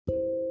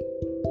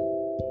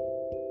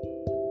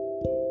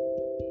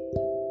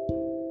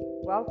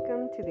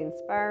Welcome to the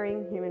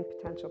Inspiring Human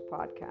Potential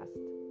podcast.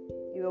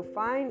 You will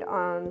find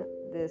on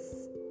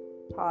this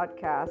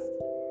podcast,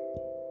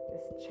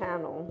 this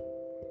channel,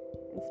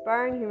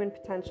 Inspiring Human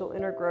Potential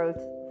Inner Growth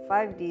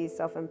 5D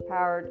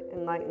Self-Empowered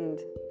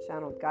Enlightened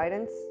Channeled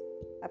Guidance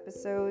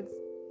episodes,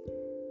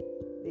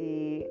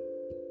 the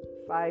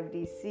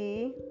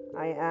 5DC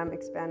I Am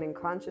Expanding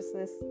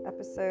Consciousness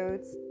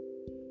episodes,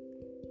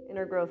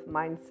 Inner Growth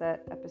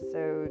Mindset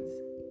episodes,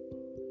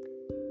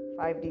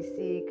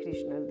 5DC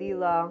Krishna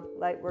Lila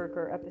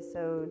Lightworker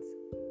episodes,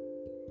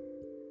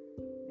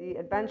 The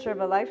Adventure of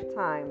a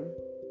Lifetime,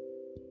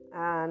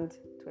 and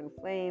Twin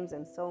Flames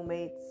and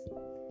Soulmates,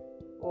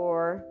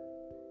 or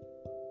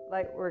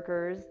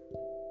Lightworkers,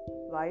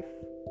 Life,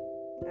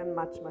 and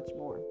much, much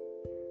more.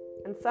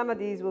 And some of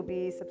these will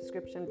be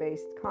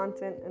subscription-based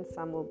content and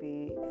some will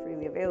be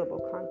freely available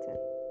content.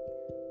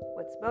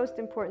 What's most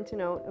important to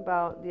note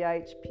about the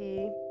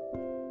IHP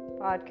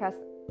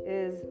podcast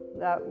is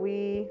that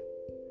we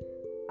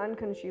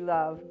unconsciously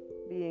love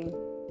being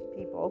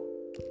people.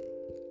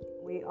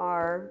 We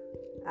are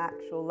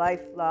actual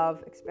life,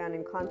 love,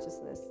 expanding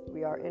consciousness.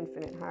 We are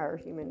infinite higher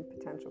human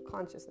potential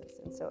consciousness.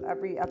 And so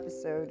every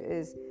episode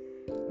is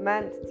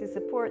meant to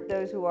support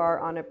those who are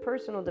on a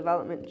personal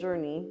development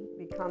journey,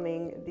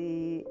 becoming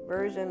the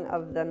version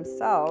of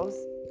themselves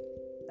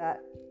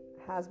that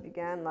has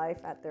began life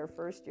at their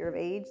first year of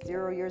age,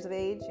 0 years of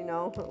age.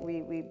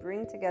 We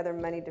bring together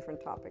many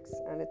different topics,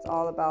 and it's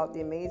all about the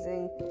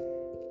amazing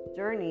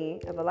journey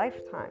of a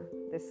lifetime,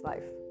 this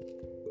life.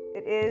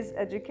 It is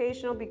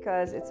educational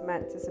because it's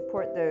meant to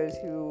support those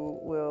who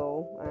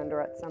will, and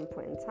or at some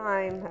point in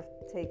time, have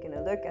taken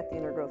a look at the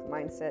inner growth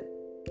mindset.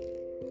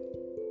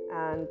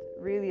 And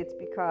really it's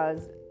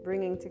because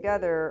bringing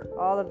together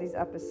all of these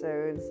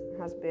episodes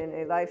has been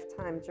a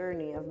lifetime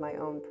journey of my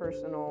own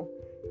personal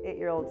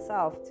 8-year-old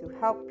self to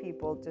help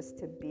people just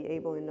to be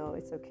able to know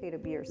it's okay to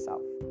be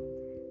yourself.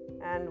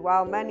 And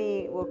while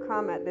many will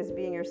come at this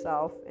being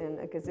yourself in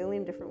a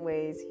gazillion different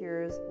ways,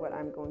 here's what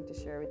I'm going to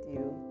share with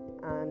you.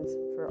 And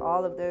for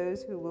all of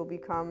those who will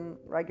become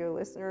regular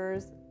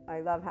listeners, I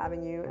love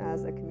having you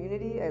as a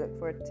community. I look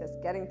forward to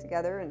getting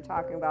together and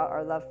talking about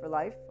our love for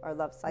life, our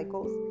love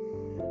cycles.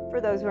 For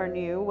those who are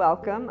new,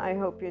 welcome. I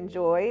hope you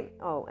enjoy.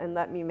 Oh, and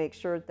let me make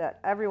sure that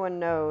everyone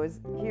knows,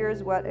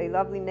 here's what a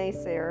lovely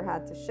naysayer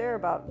had to share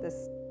about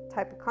this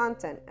type of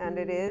content. And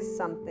it is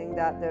something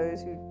that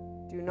those who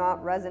do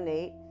not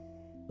resonate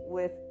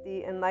with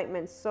the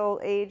Enlightenment Soul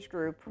age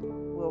group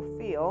will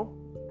feel,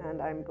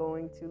 and I'm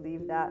going to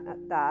leave that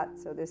at that.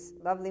 So this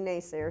lovely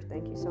naysayer,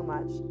 thank you so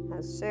much,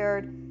 has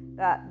shared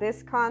that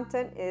this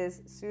content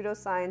is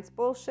pseudoscience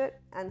bullshit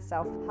and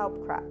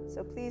self-help crap.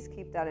 So please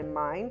keep that in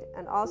mind,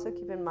 and also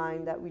keep in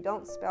mind that we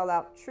don't spell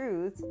out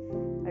truth.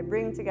 I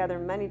bring together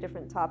many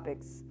different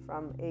topics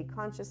from a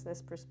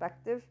consciousness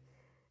perspective,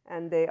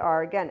 and they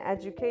are, again,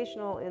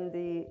 educational in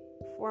the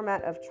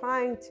format of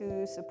trying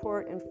to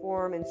support,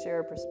 inform, and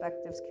share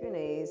perspectives,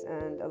 Q&As,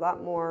 and a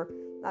lot more,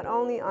 not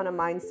only on a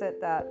mindset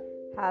that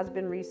has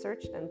been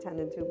researched and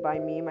tended to by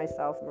me,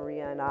 myself,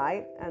 Maria, and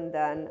I, and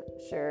then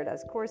shared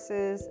as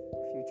courses,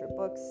 future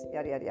books,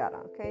 yada, yada, yada.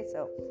 Okay,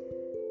 so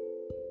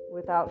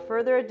without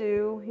further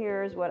ado,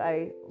 here's what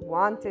I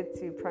wanted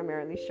to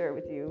primarily share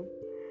with you.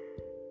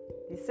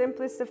 The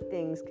simplest of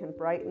things can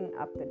brighten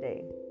up the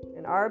day.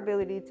 And our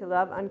ability to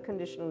love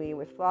unconditionally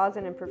with flaws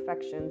and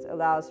imperfections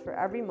allows for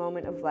every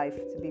moment of life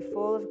to be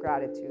full of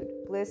gratitude,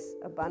 bliss,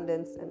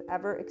 abundance, and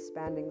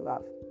ever-expanding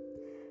love.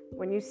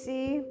 When you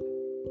see,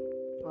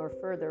 or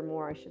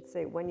furthermore, I should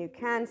say, when you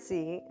can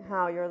see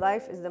how your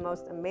life is the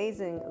most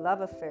amazing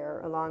love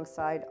affair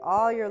alongside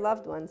all your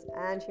loved ones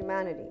and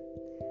humanity,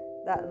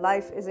 that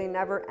life is a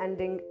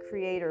never-ending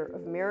creator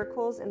of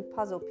miracles and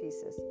puzzle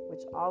pieces,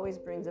 which always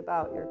brings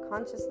about your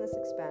consciousness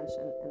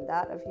expansion and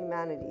that of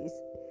humanity's.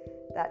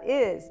 That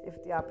is,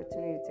 if the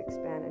opportunity to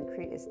expand and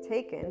create is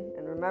taken.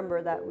 And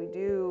remember that we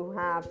do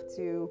have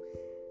to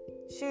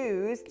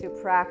choose to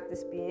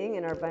practice being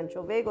in our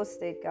ventral vagal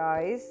state,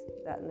 guys,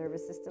 that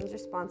nervous system's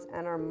response,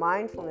 and our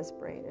mindfulness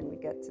brain. And we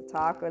get to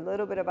talk a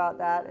little bit about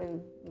that in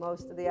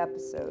most of the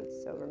episodes.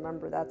 So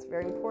remember, that's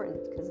very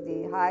important, because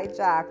the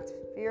hijacked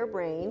fear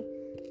brain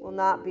will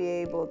not be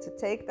able to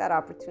take that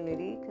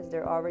opportunity because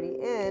they're already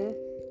in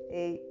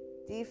a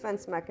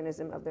defense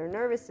mechanism of their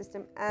nervous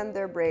system, and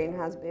their brain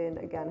has been,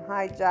 again,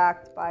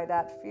 hijacked by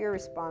that fear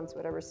response,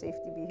 whatever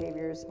safety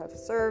behaviors have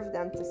served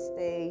them to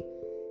stay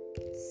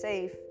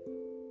safe.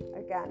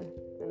 Again,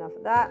 enough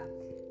of that.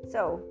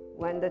 So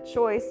when the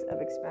choice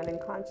of expanding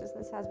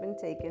consciousness has been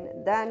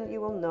taken, then you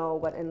will know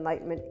what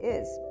enlightenment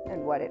is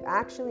and what it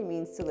actually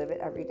means to live it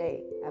every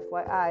day.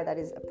 FYI, that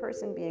is a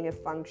person being a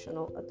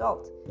functional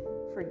adult.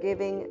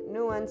 Forgiving,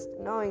 nuanced,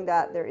 knowing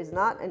that there is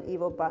not an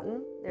evil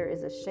button, there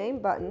is a shame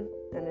button,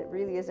 and it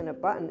really isn't a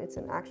button, it's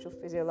an actual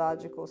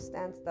physiological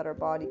stance that our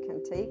body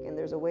can take, and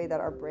there's a way that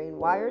our brain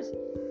wires.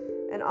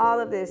 And all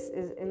of this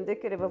is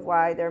indicative of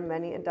why there are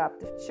many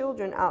adoptive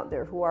children out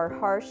there who are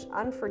harsh,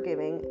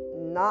 unforgiving,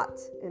 not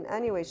in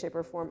any way, shape,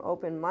 or form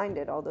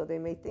open-minded, although they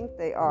may think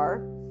they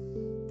are.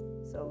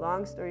 So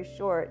long story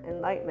short,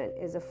 enlightenment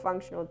is a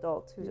functional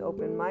adult who's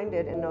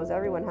open-minded and knows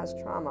everyone has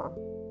trauma,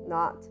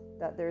 not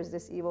that there's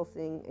this evil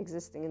thing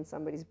existing in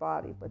somebody's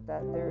body, but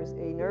that there's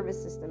a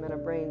nervous system and a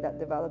brain that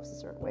develops a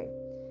certain way.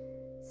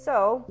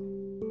 So,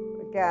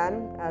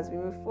 again, as we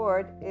move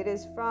forward, it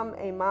is from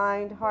a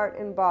mind, heart,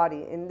 and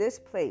body in this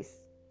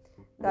place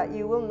that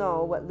you will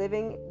know what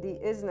living the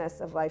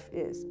isness of life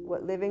is,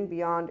 what living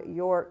beyond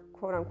your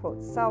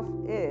quote-unquote self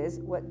is,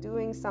 what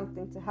doing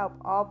something to help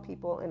all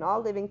people and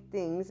all living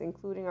things,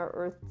 including our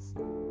Earth's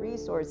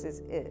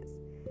resources, is.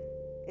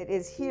 It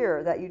is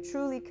here that you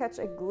truly catch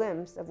a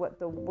glimpse of what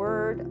the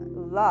word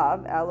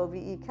love,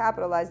 L-O-V-E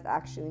capitalized,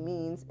 actually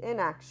means in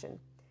action,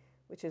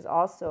 which is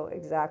also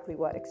exactly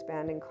what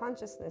expanding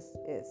consciousness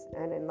is.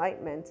 And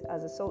enlightenment,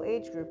 as a soul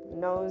age group,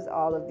 knows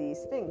all of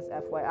these things,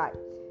 FYI.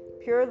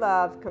 Pure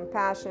love,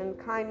 compassion,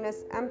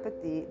 kindness,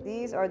 empathy,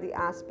 these are the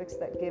aspects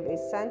that give a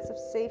sense of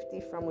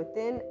safety from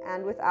within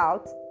and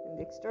without, in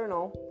the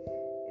external.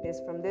 It is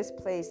from this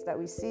place that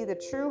we see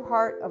the true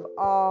heart of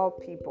all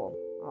people.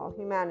 All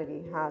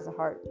humanity has a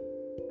heart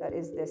that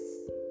is this.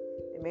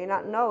 They may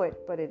not know it,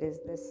 but it is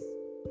this.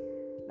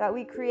 That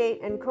we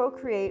create and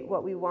co-create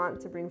what we want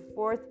to bring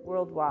forth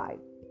worldwide.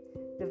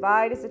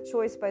 Divide is a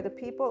choice by the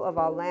people of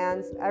all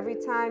lands. Every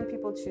time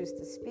people choose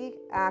to speak,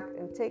 act,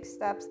 and take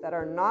steps that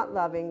are not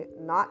loving,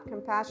 not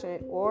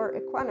compassionate, or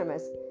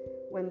equanimous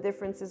when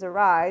differences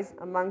arise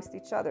amongst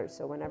each other.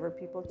 So whenever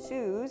people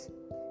choose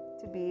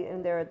to be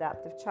in their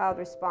adaptive child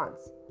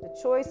response, the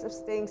choice of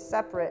staying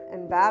separate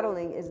and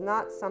battling is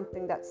not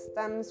something that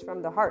stems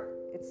from the heart.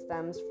 It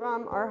stems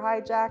from our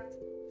hijacked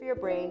fear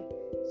brain,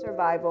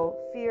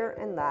 survival, fear,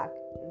 and lack.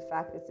 In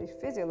fact, it's a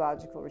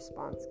physiological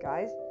response,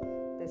 guys.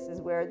 This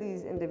is where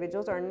these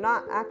individuals are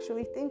not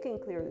actually thinking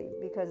clearly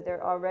because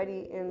they're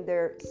already in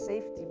their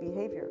safety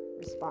behavior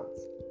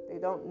response. They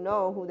don't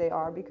know who they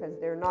are because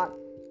they're not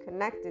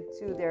connected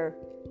to their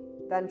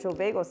ventral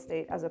vagal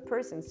state as a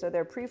person. So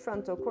their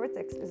prefrontal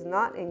cortex is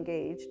not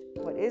engaged.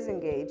 What is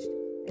engaged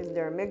is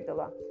their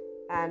amygdala.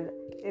 And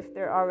if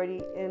they're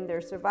already in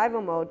their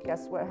survival mode,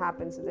 guess what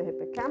happens to the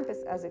hippocampus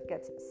as it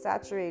gets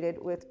saturated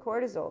with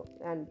cortisol?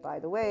 And by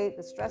the way,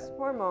 the stress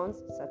hormones,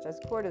 such as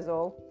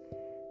cortisol,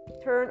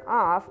 turn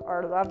off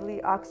our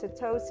lovely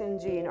oxytocin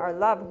gene, our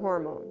love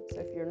hormone. So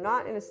if you're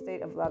not in a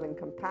state of love and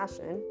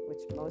compassion,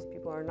 which most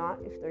people are not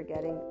if they're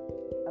getting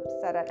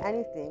upset at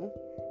anything,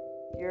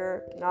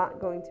 you're not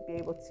going to be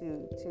able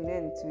to tune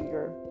in to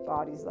your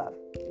body's love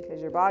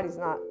because your body's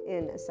not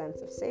in a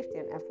sense of safety.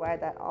 And FYI,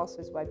 that also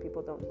is why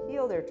people don't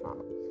heal their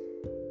trauma.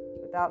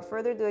 Without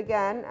further ado,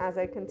 again, as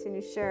I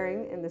continue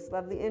sharing in this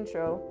lovely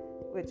intro,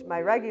 which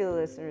my regular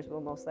listeners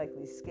will most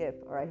likely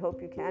skip, or I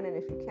hope you can, and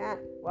if you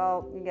can't,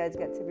 well, you guys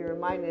get to be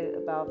reminded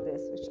about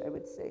this, which I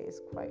would say is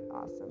quite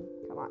awesome.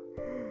 Come on.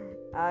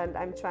 And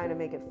I'm trying to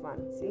make it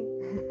fun, see?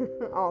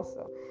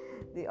 Also,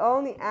 the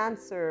only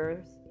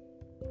answers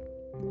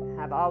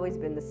have always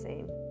been the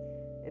same.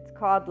 It's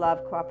called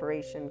love,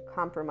 cooperation,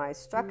 compromise,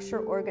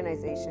 structure,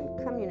 organization,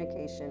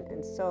 communication,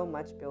 and so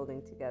much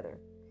building together.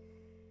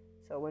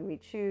 So when we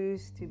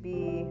choose to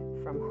be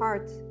from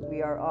heart,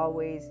 we are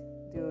always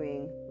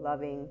doing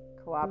loving,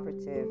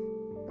 cooperative,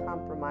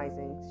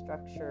 compromising,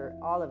 structure,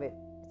 all of it.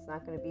 It's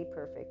not going to be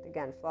perfect.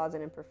 Again, flaws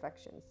and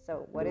imperfections.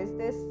 So what is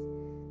this?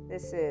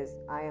 This is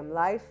I am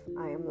life,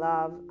 I am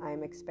love, I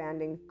am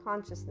expanding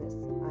consciousness,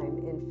 I am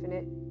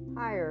infinite,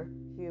 higher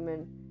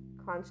human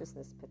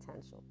consciousness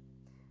potential.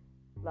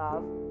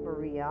 Love,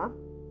 Maria.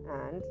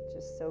 And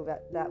just so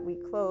that we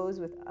close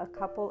with a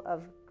couple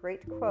of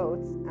great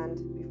quotes,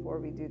 and before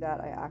we do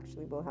that, I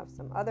actually will have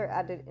some other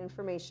added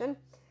information.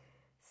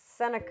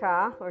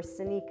 Seneca, or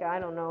Seneca, I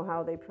don't know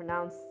how they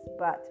pronounce,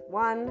 but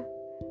one,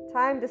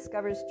 time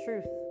discovers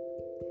truth.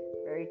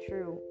 Very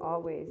true,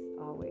 always,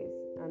 always.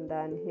 And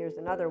then here's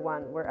another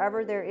one.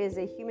 Wherever there is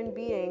a human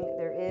being,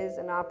 there is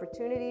an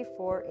opportunity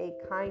for a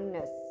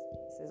kindness.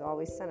 This is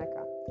always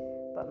Seneca.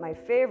 But my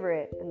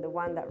favorite, and the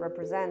one that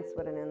represents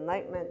what an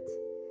enlightenment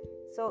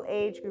soul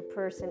age group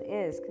person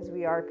is, because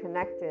we are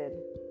connected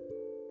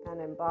and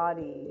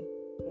embodying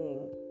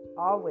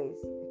always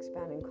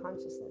expanding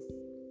consciousness.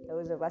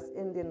 Those of us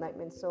in the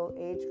enlightenment soul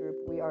age group,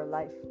 we are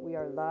life, we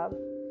are love,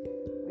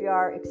 we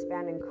are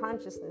expanding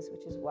consciousness,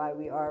 which is why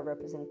we are a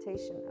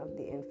representation of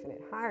the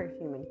infinite higher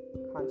human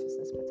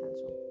consciousness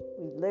potential.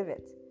 We live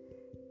it.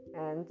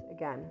 And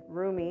again,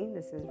 Rumi,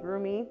 this is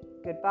Rumi,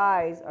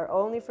 goodbyes are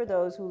only for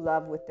those who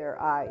love with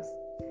their eyes.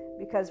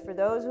 Because for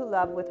those who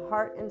love with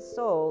heart and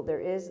soul,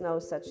 there is no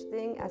such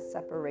thing as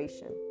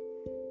separation.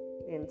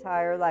 The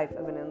entire life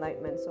of an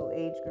enlightenment soul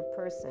age group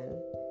person,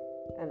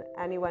 and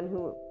anyone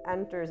who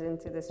enters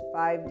into this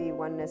 5D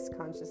oneness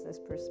consciousness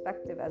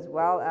perspective, as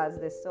well as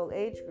this soul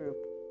age group,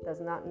 does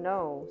not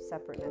know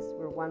separateness.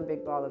 We're one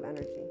big ball of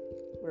energy.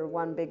 We're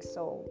one big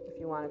soul, if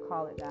you want to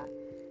call it that.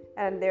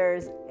 And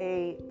there's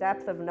a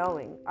depth of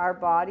knowing. Our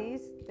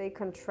bodies, they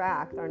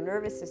contract. Our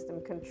nervous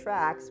system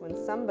contracts when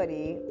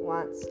somebody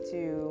wants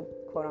to,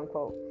 quote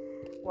unquote,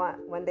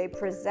 when they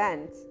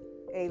present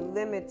a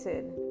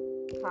limited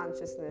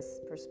consciousness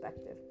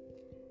perspective.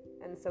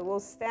 And so we'll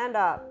stand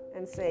up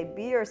and say,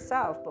 be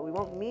yourself, but we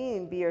won't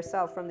mean be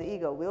yourself from the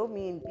ego. We'll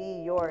mean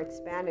be your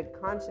expanded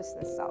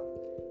consciousness self.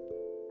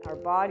 Our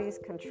bodies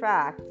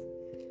contract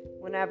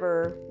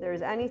whenever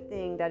there's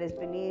anything that is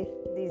beneath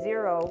the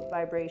zero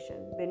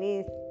vibration,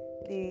 beneath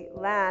the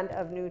land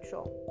of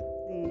neutral,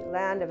 the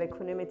land of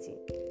equanimity.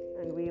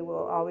 And we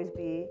will always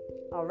be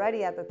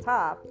already at the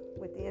top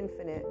with the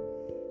infinite,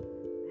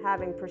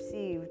 having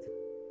perceived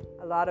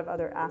a lot of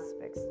other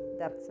aspects,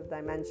 depths of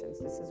dimensions.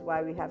 This is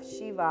why we have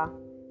Shiva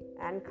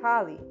and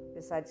Kali,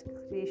 besides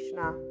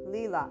Krishna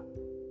Lila.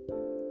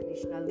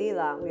 Krishna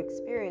Lila, we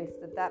experience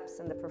the depths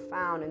and the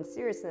profound and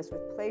seriousness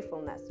with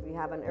playfulness. We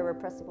have an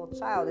irrepressible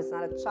child. It's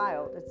not a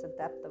child, it's the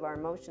depth of our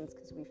emotions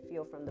because we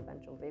feel from the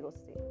ventral vagal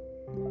state.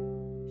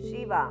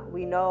 Shiva,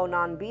 we know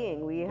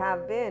non-being. We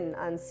have been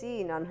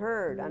unseen,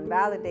 unheard,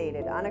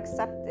 unvalidated,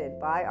 unaccepted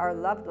by our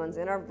loved ones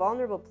in our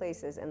vulnerable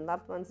places. And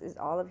loved ones is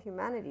all of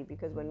humanity,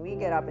 because when we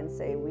get up and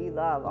say we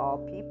love all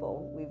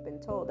people, we've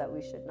been told that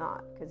we should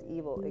not, because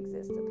evil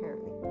exists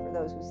apparently for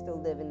those who still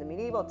live in the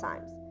medieval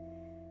times.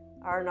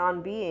 Our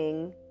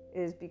non-being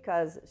is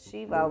because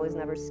Shiva was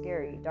never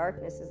scary.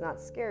 Darkness is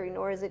not scary,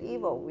 nor is it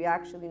evil. We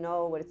actually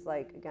know what it's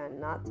like, again,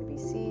 not to be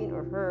seen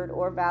or heard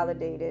or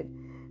validated.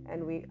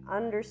 And we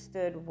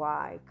understood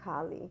why,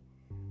 Kali,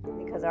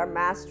 because our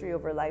mastery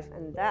over life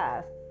and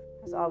death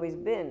has always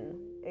been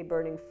a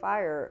burning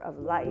fire of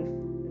life,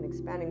 an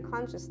expanding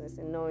consciousness,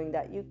 and knowing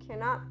that you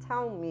cannot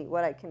tell me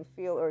what I can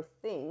feel or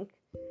think.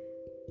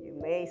 You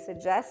may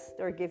suggest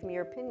or give me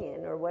your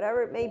opinion or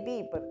whatever it may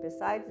be, but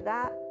besides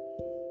that,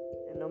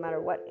 and no matter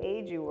what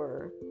age you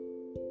were,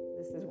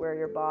 this is where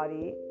your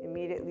body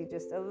immediately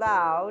just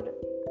allowed,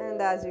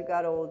 and as you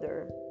got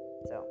older.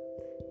 So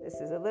this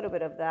is a little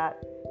bit of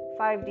that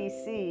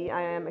 5DC,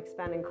 I am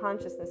expanding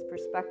consciousness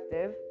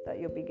perspective that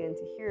you'll begin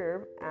to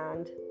hear.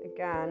 And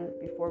again,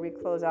 before we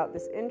close out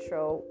this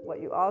intro,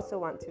 what you also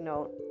want to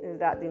know is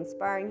that the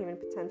Inspiring Human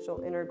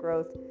Potential Inner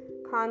Growth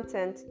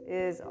content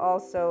is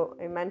also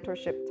a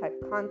mentorship type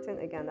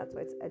content. Again, that's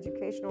why it's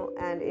educational,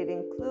 and it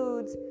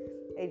includes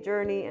a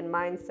journey and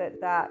mindset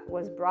that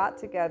was brought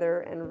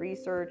together and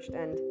researched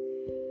and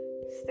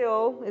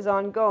still is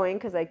ongoing,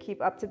 because I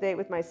keep up to date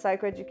with my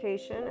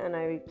psychoeducation, and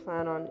I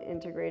plan on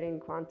integrating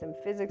quantum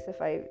physics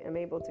if I am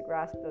able to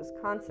grasp those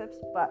concepts.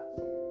 But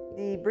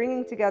the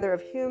bringing together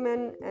of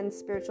human and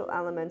spiritual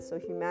elements, so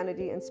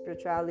humanity and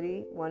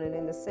spirituality, one and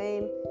in the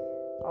same,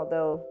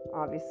 although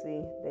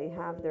obviously they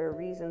have their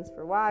reasons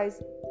for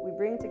whys, we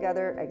bring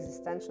together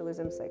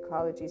existentialism,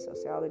 psychology,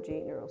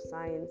 sociology,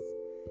 neuroscience.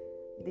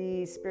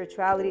 The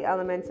spirituality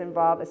elements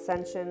involve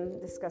ascension,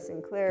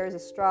 discussing clairs,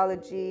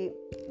 astrology,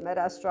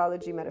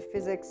 meta-astrology,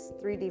 metaphysics,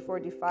 3D,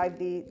 4D,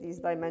 5D, these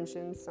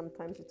dimensions.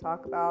 Sometimes we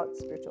talk about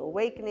spiritual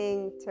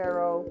awakening,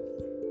 tarot,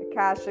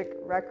 Akashic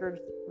record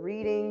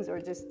readings,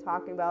 or just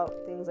talking about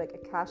things like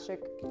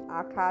Akashic,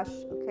 Akash,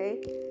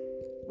 okay?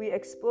 We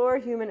explore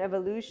human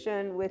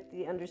evolution with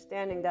the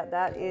understanding that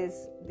that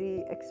is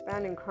the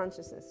expanding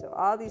consciousness. So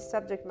all these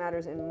subject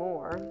matters and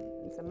more.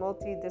 It's a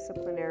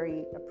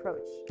multidisciplinary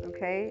approach,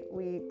 okay?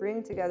 We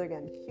bring together,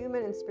 again,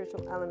 human and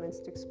spiritual elements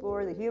to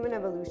explore the human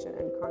evolution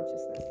and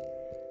consciousness.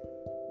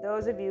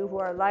 Those of you who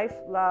are life,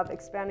 love,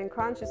 expanding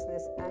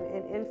consciousness, and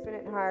in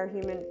infinite higher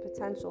human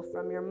potential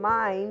from your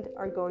mind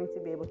are going to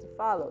be able to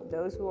follow.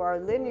 Those who are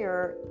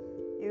linear,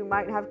 you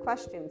might have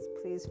questions.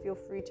 Please feel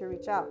free to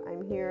reach out.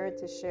 I'm here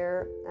to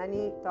share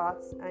any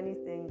thoughts,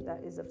 anything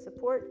that is of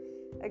support.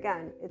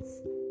 Again,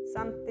 it's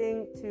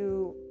something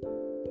to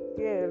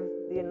give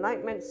the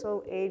Enlightenment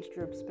Soul Age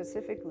group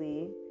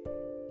specifically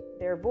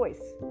their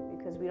voice,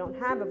 because we don't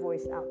have a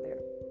voice out there.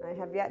 I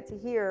have yet to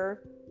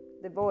hear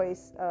the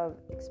voice of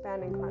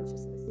expanding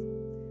consciousness.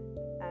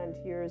 And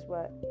here's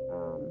what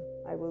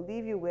I will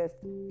leave you with.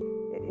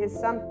 It is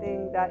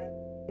something that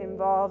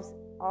involves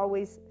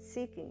always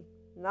seeking,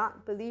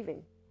 not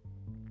believing.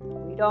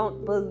 We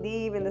don't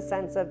believe in the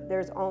sense of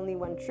there's only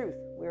one truth.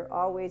 We're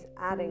always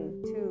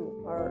adding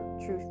to our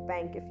truth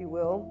bank, if you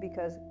will,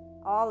 because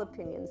all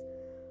opinions,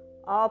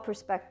 all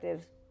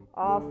perspectives,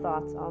 all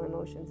thoughts, all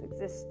emotions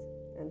exist.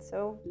 And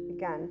so,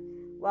 again,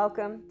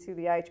 welcome to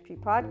the IHP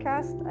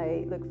podcast.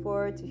 I look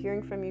forward to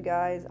hearing from you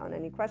guys on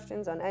any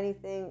questions, on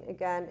anything.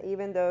 Again,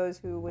 even those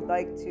who would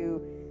like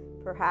to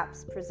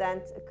perhaps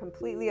present a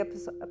completely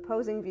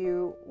opposing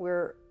view,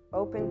 we're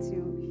open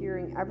to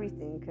hearing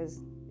everything,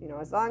 because, you know,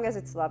 as long as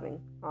it's loving,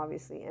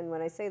 obviously. And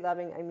when I say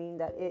loving, I mean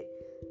that it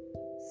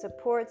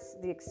supports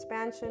the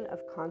expansion of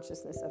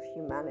consciousness of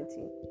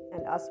humanity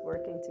and us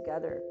working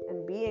together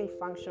and being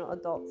functional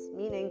adults,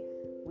 meaning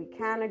we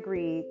can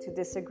agree to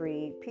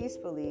disagree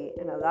peacefully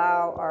and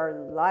allow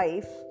our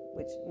life,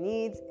 which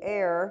needs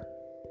air,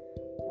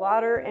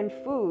 water, and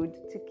food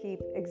to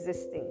keep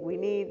existing. We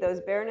need those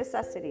bare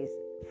necessities.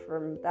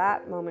 From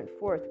that moment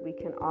forth, we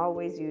can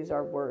always use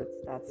our words.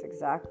 That's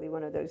exactly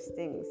one of those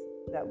things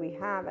that we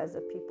have as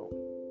a people.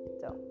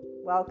 So,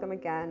 welcome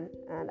again,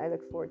 and I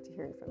look forward to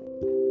hearing from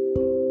you.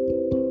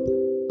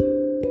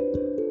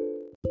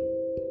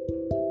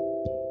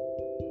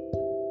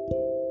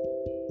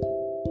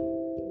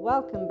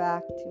 welcome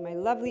back to my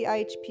lovely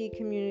IHP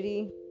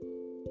community.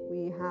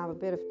 We have a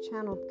bit of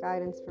channeled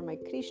guidance for my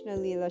Krishna,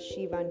 Leela,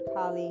 Shiva, and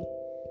Kali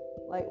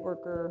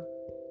Lightworker,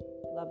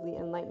 lovely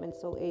Enlightenment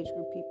Soul Age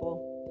group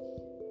people.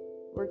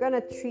 We're going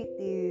to treat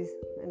these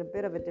in a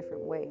bit of a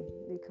different way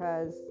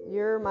because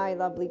you're my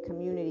lovely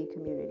community,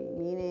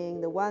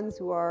 meaning the ones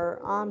who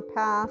are on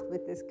path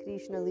with this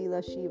Krishna,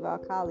 Leela, Shiva,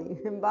 Kali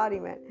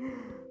embodiment.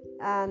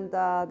 And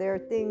there are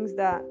things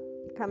that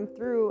come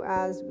through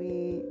as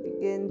we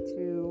begin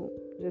to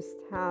just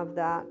have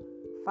that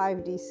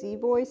 5DC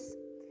voice.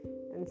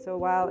 And so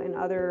while in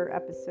other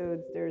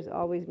episodes there's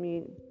always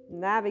me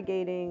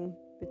navigating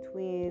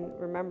between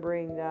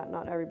remembering that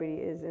not everybody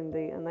is in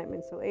the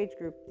Enlightenment Soul Age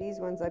group, these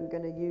ones I'm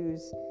going to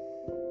use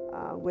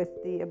with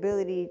the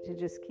ability to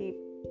just keep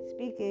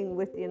speaking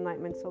with the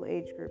Enlightenment Soul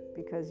Age group,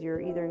 because you're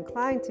either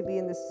inclined to be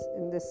in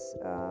this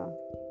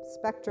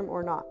spectrum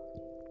or not.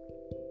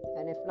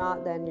 And if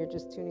not, then you're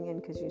just tuning in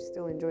because you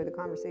still enjoy the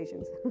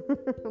conversations,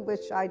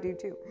 which I do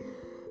too.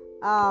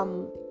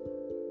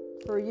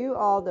 For you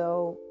all,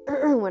 though,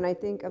 when I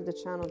think of the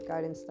channeled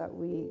guidance that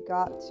we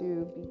got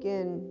to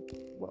begin,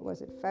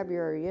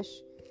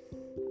 February-ish,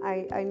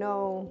 I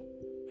know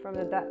from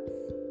the depths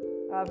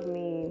of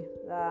me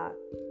that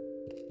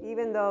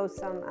even though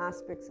some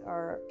aspects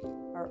are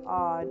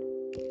odd,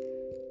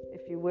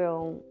 if you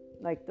will,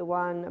 like the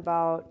one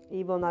about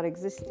evil not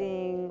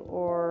existing,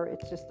 or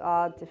it's just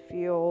odd to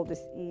feel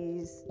this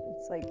ease.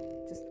 It's like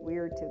just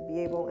weird to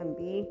be able and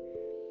be.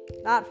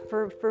 Not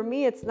for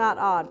me, it's not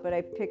odd, but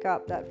I pick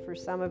up that for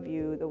some of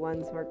you, the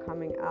ones who are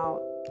coming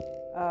out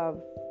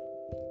of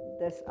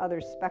this other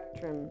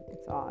spectrum,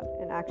 it's odd.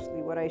 And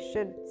actually what I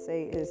should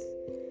say is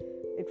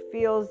it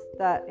feels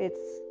that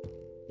it's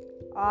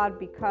odd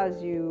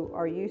because you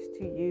are used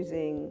to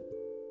using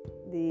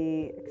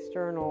the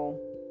external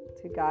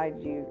to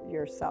guide you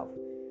yourself.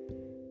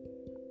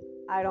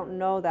 I don't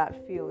know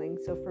that feeling.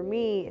 So for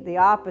me, the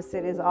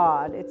opposite is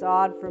odd. It's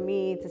odd for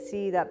me to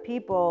see that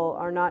people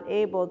are not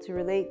able to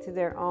relate to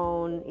their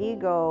own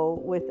ego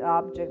with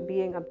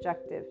being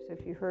objective. So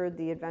if you heard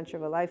The Adventure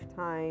of a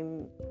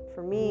Lifetime,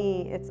 for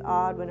me, it's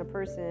odd when a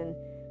person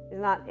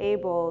is not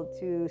able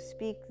to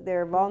speak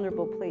their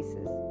vulnerable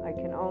places. I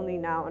can only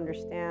now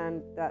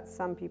understand that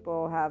some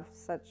people have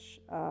such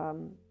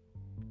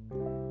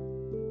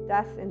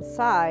death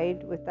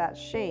inside, with that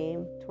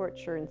shame,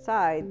 torture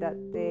inside, that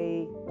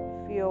they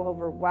feel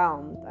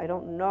overwhelmed. I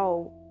don't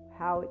know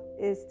how it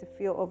is to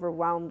feel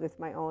overwhelmed with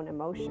my own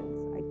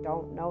emotions. I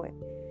don't know it.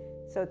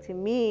 So to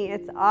me,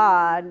 it's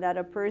odd that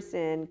a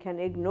person can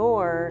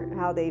ignore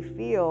how they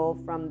feel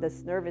from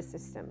this nervous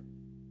system.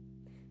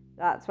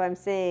 That's why I'm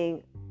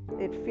saying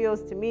it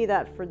feels to me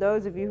that for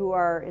those of you who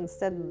are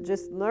instead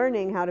just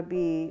learning how to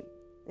be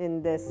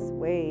in this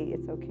way,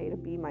 it's okay to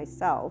be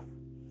myself,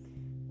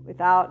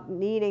 without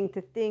needing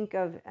to think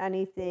of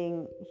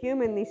anything,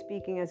 humanly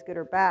speaking, as good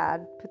or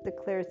bad. Put the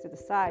clairs to the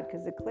side,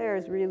 because the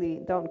clairs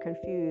really don't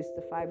confuse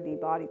the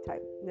 5D body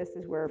type. This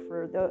is where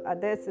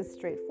this is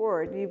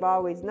straightforward. You've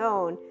always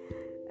known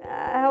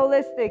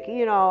holistic,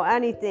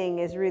 anything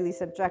is really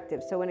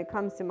subjective. So when it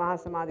comes to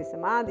Mahasamadhi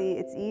Samadhi,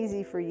 it's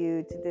easy for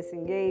you to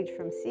disengage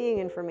from seeing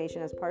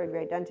information as part of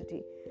your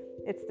identity.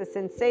 It's the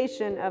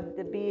sensation of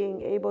the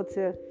being able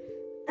to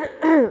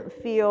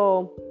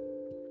feel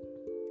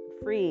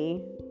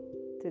free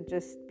to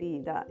just be,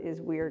 that is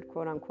weird,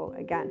 quote unquote,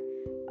 again,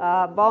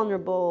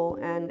 vulnerable,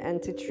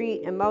 and to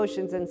treat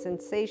emotions and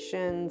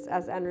sensations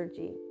as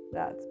energy.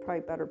 That's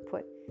probably better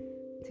put.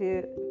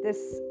 To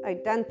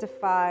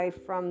disidentify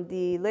from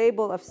the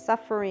label of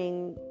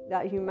suffering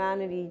that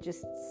humanity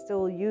just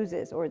still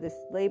uses, or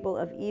this label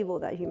of evil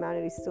that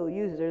humanity still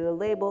uses, or the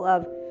label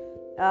of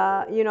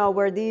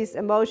where these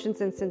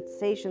emotions and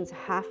sensations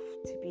have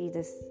to be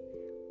this,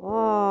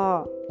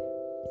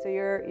 so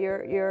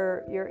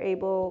you're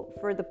able,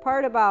 for the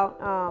part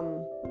about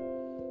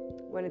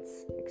when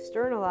it's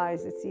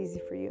externalized, it's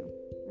easy for you.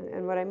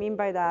 And what I mean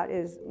by that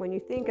is when you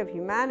think of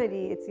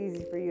humanity, it's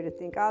easy for you to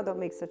think, don't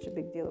make such a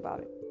big deal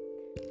about it.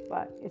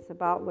 But it's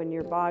about when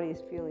your body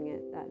is feeling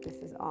it that this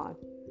is odd.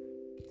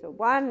 So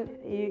one,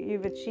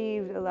 you've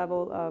achieved a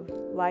level of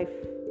life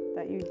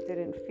that you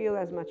didn't feel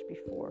as much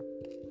before.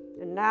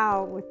 And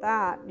now with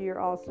that, you're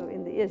also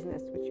in the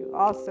isness, which you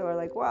also are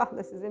like, wow,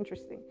 this is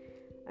interesting.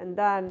 And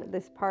then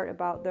this part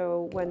about,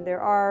 though, when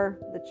there are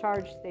the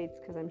charged states,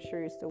 because I'm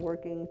sure you're still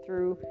working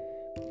through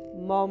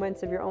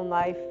moments of your own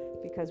life,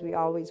 because we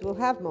always will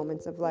have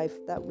moments of life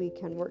that we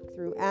can work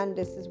through. And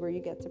this is where you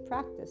get to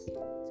practice.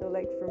 So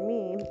like for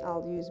me,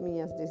 I'll use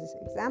me as this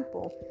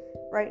example.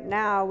 Right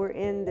now, we're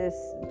in this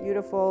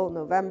beautiful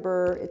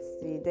November. It's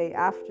the day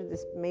after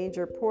this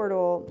major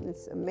portal.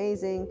 It's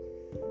amazing.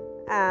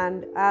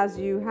 And as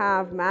you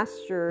have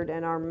mastered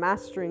and are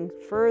mastering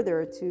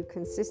further to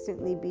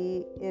consistently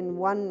be in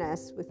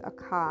oneness with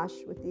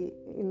Akash, with the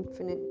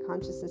infinite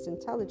consciousness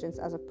intelligence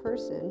as a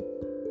person,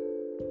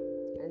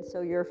 and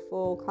so your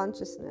full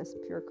consciousness,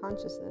 pure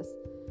consciousness,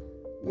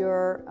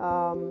 you're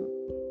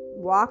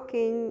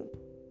walking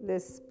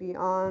this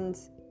beyond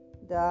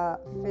the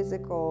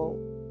physical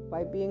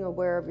by being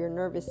aware of your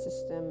nervous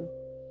system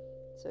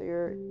So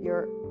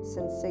your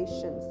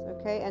sensations,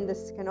 okay? And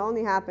this can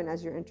only happen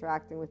as you're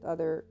interacting with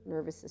other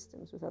nervous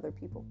systems, with other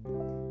people,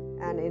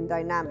 and in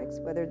dynamics.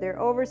 Whether they're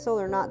oversoul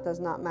or not does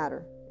not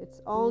matter.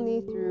 It's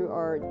only through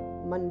our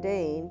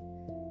mundane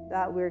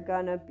that we're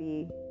gonna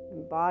be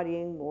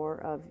embodying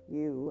more of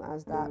you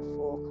as that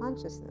full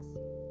consciousness.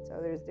 So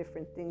there's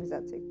different things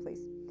that take place.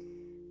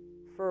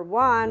 For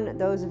one,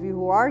 those of you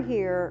who are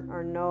here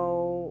are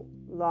no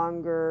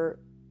longer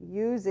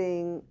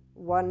using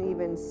one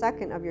even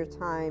second of your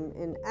time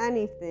in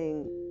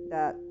anything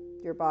that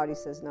your body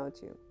says no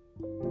to.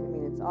 I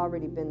mean, it's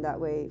already been that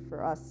way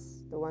for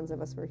us, the ones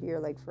of us who are here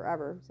like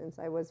forever. Since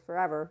I was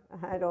forever,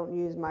 I don't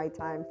use my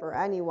time for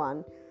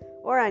anyone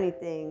or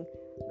anything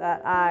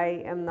that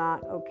I am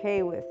not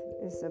okay with.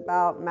 It's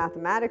about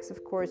mathematics,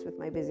 of course, with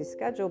my busy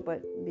schedule,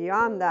 but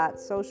beyond that,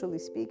 socially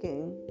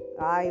speaking,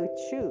 I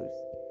choose.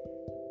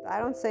 I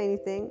don't say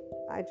anything,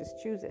 I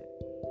just choose it.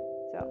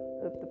 So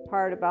the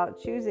part about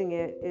choosing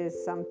it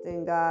is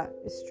something that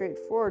is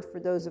straightforward for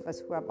those of us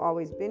who have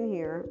always been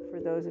here. For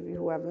those of you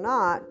who have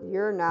not,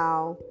 you're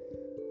now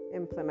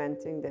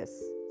implementing this.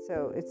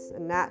 So it's a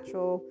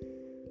natural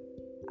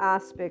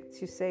aspect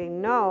to say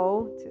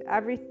no to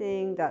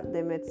everything that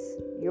limits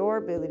your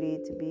ability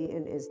to be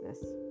in isness.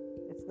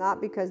 It's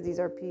not because these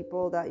are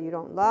people that you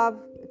don't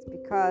love. It's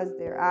because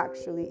they're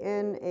actually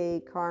in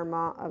a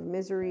karma of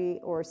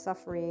misery or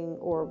suffering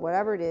or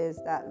whatever it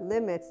is that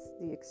limits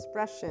the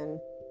expression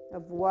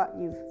of what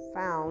you've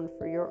found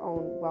for your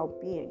own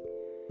well-being.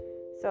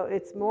 So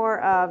it's more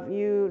of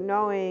you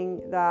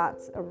knowing that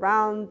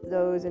around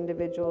those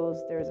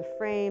individuals, there's a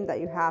frame that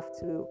you have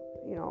to,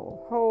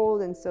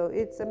 hold. And so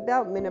it's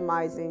about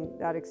minimizing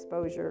that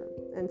exposure,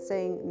 and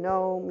saying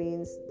no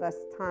means less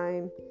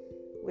time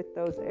with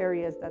those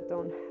areas that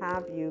don't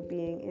have you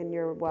being in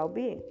your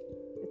well-being.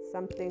 It's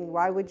something,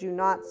 why would you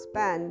not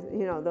spend,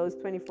 those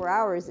 24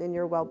 hours in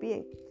your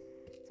well-being?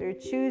 So you're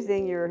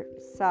choosing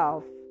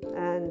yourself,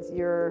 and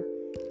you're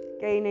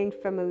gaining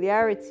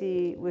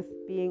familiarity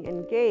with being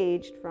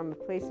engaged from a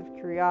place of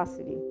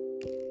curiosity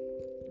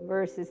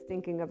versus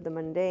thinking of the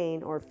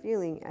mundane or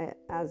feeling it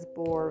as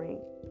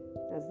boring,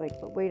 as like,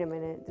 but wait a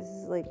minute, this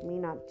is like me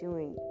not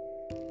doing.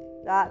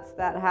 That's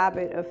that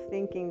habit of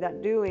thinking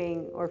that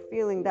doing or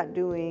feeling that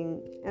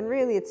doing, and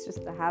really it's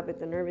just the habit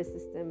the nervous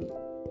system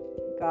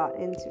got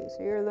into. So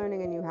you're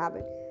learning a new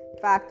habit.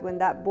 In fact, when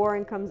that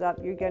boring comes up,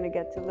 you're going to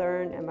get to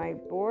learn, am I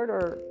bored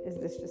or is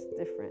this just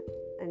different?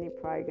 And you're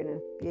probably going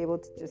to be able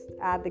to just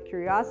add the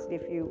curiosity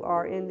if you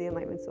are in the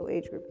Enlightenment Soul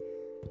Age group.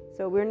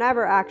 So we're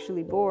never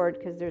actually bored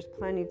because there's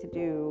plenty to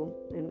do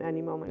in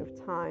any moment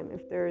of time.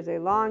 If there is a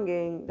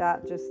longing,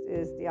 that just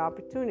is the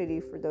opportunity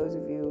for those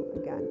of you,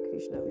 again,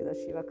 Krishna, Lila,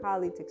 Shiva,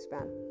 Kali, to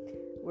expand.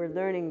 We're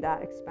learning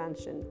that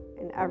expansion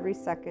in every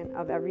second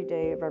of every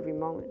day of every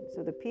moment.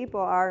 So the people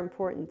are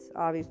important,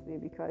 obviously,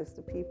 because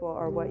the people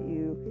are what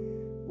you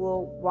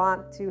will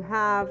want to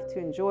have to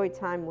enjoy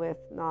time with,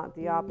 not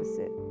the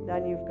opposite.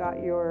 Then you've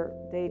got your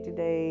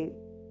day-to-day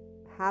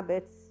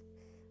habits,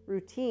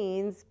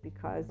 routines,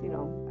 because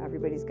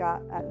everybody's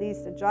got at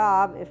least a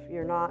job. If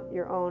you're not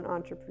your own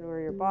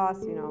entrepreneur, your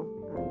boss,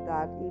 and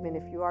that even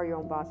if you are your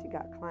own boss, you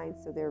got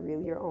clients, so they're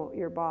really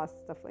your boss,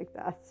 stuff like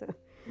that. So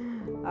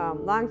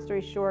long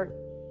story short,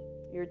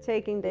 you're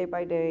taking day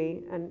by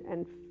day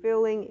and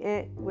filling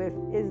it with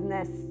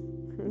isness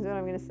is what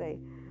I'm going to say.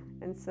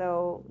 And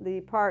so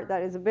the part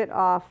that is a bit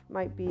off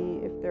might be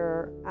if there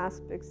are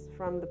aspects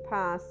from the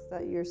past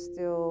that you're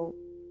still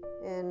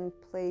in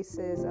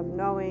places of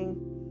knowing.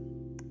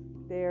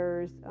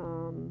 There's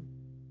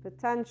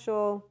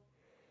potential,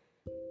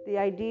 the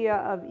idea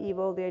of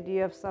evil, the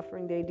idea of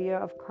suffering, the idea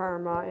of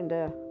karma in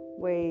the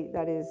way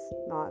that is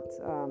not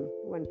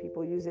when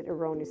people use it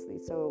erroneously.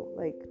 So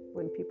like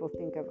when people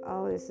think of,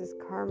 oh, this is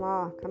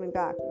karma coming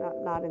back,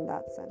 not in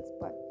that sense,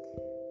 but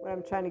what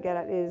I'm trying to get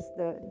at is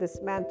the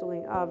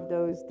dismantling of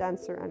those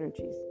denser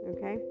energies,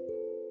 okay?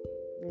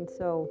 And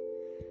so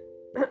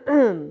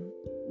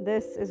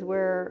this is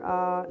where,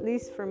 at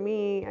least for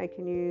me, I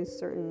can use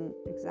certain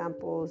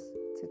examples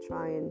to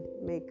try and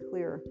make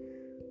clear.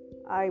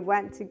 I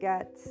went to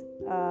get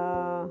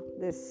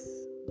this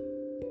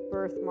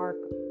birthmark,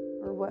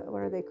 or what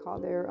are they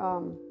called? They're, I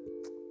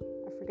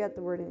forget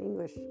the word in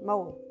English,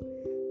 mole.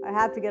 I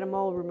had to get a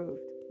mole removed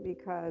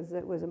because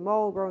it was a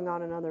mole growing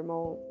on another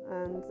mole.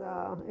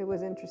 And it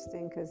was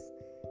interesting because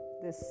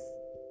this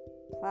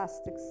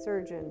plastic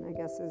surgeon, I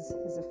guess is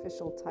his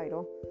official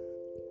title,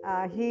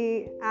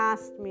 he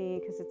asked me,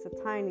 because it's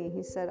a tiny,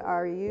 he said,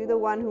 are you the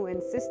one who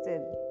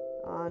insisted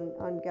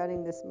on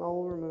getting this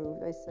mole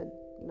removed? I said,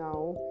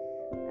 no.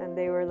 And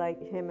they were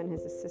like, him and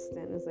his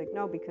assistant. It's like,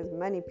 no, because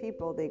many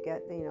people, they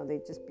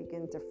just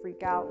begin to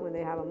freak out when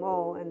they have a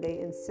mole, and they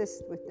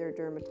insist with their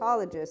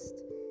dermatologist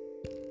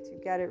to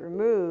get it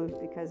removed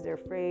because they're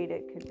afraid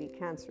it could be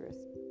cancerous,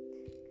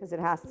 because it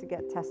has to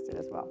get tested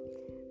as well.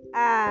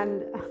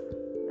 And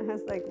I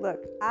was like,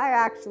 look, I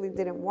actually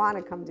didn't want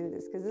to come do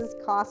this because this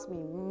cost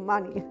me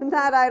money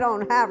that I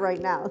don't have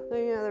right now.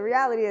 The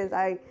reality is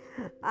I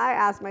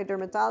asked my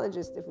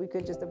dermatologist if we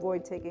could just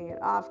avoid taking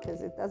it off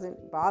because it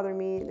doesn't bother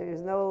me.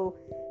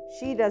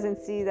 She doesn't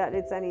see that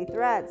it's any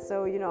threat.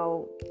 So,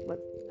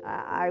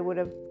 I would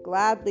have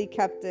gladly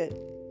kept it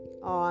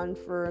on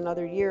for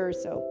another year or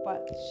so,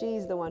 but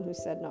she's the one who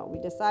said no. We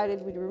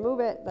decided we'd remove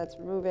it. Let's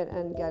remove it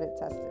and get it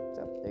tested.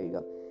 So there you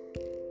go.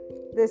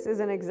 This is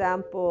an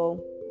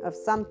example of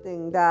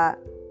something that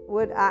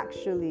would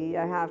actually,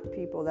 I have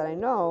people that I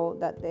know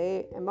that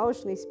they,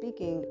 emotionally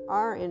speaking,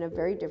 are in a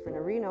very different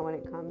arena when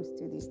it comes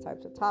to these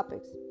types of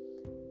topics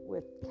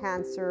with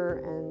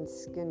cancer and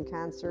skin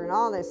cancer and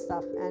all this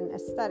stuff and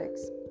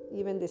aesthetics,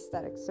 even the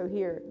aesthetics. So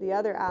here, the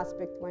other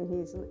aspect when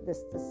he's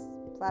this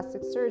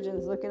plastic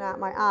surgeon's looking at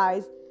my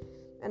eyes,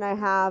 and I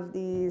have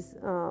these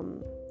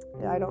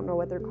I don't know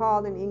what they're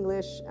called in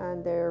English,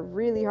 and they're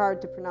really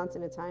hard to pronounce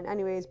in Italian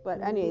anyways,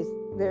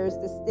 there's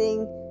this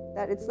thing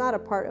that it's not a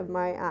part of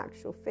my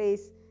actual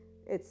face.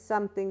 It's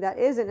something that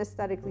isn't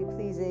aesthetically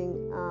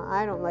pleasing.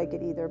 I don't like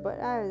it either, but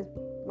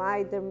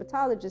my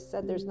dermatologist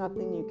said there's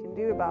nothing you can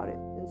do about it.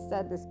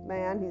 Instead, this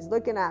man, he's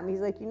looking at me,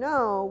 he's like,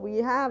 we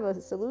have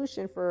a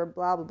solution for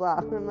blah, blah, blah.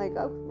 And I'm like,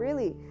 oh,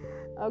 really?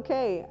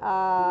 Okay,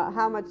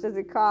 how much does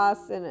it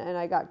cost? And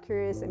I got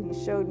curious, and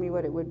he showed me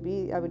what it would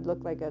be. I would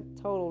look like a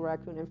total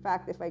raccoon. In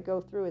fact, if I go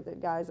through with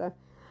it, guys,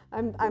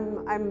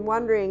 I'm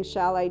wondering,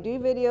 shall I do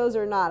videos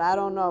or not? I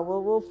don't know.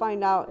 We'll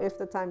find out if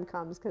the time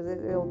comes, because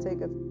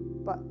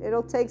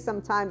it'll take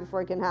some time before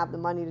I can have the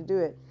money to do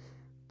it.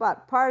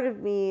 But part of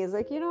me is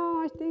like,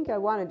 I think I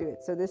want to do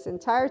it. So this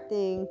entire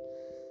thing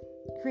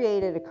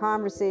created a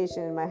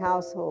conversation in my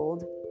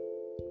household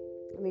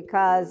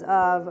because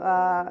of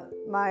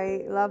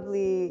my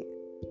lovely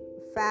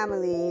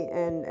family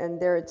and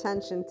their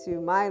attention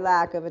to my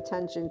lack of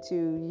attention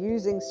to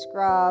using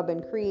scrub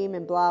and cream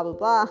and blah, blah,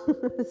 blah.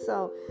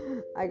 So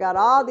I got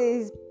all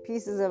these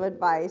pieces of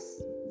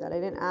advice that I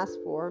didn't ask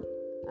for,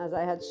 as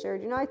I had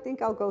shared. I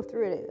think I'll go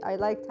through it. I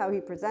liked how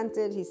he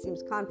presented. He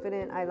seems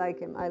confident. I like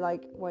him. I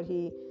like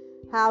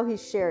how he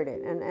shared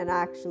it. And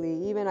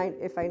actually, even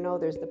if I know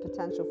there's the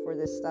potential for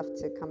this stuff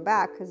to come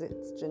back, because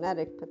it's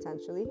genetic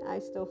potentially, I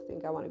still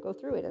think I want to go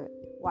through it.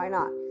 Why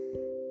not?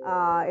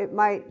 It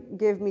might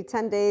give me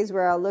 10 days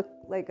where I'll look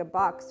like a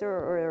boxer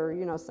or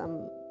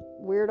some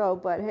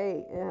weirdo, but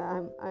hey,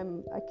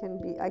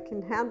 I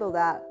can handle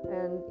that.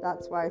 And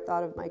that's why I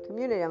thought of my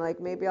community. I'm like,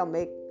 maybe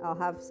I'll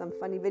have some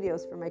funny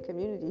videos for my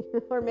community,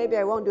 or maybe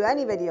I won't do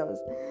any videos.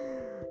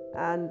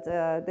 And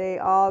they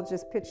all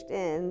just pitched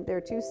in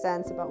their 2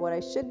 cents about what I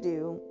should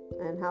do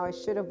and how I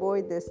should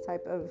avoid this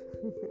type of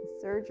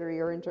surgery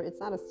it's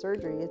not a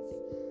surgery.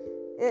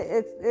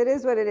 It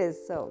is what it is.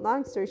 So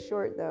long story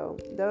short, though,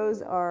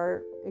 those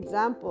are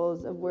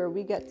examples of where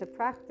we get to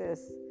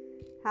practice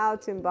how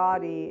to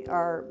embody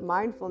our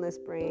mindfulness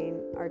brain,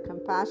 our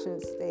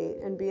compassionate state,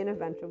 and be in a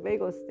ventral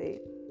vagal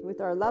state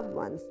with our loved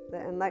ones, the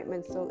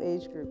Enlightenment Soul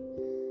Age group.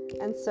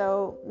 And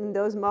so in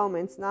those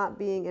moments, not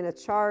being in a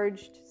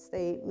charged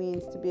state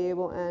means to be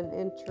able and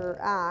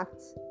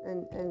interact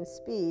and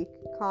speak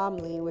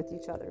calmly with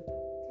each other.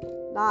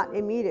 Not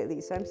immediately.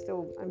 So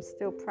I'm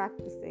still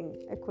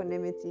practicing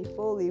equanimity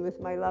fully with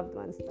my loved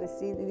ones.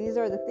 These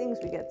are the things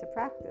we get to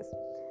practice.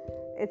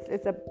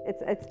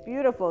 It's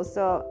beautiful.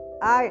 So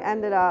I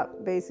ended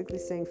up basically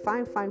saying,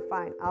 fine.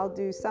 I'll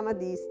do some of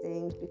these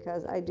things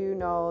because I do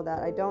know that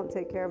I don't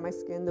take care of my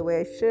skin the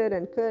way I should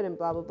and could and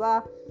blah, blah,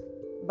 blah.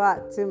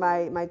 But to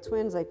my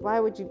twins, like, why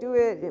would you do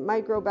it? It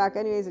might grow back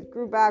anyways. It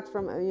grew back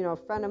from a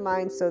friend of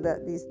mine, so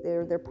that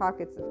they're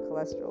pockets of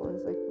cholesterol. And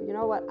it's like, well, you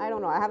know what? I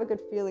don't know. I have a good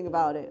feeling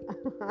about it.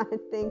 I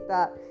think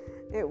that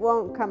it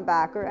won't come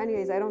back. Or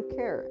anyways, I don't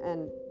care.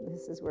 And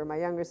this is where my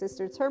younger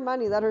sister, it's her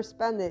money. Let her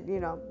spend it.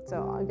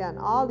 So again,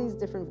 all these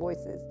different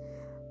voices,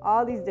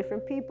 all these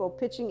different people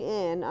pitching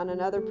in on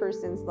another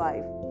person's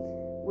life,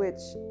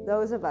 which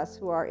those of us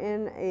who are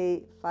in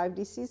a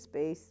 5DC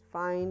space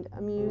find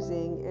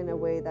amusing in a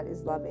way that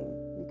is loving,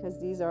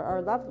 because these are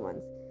our loved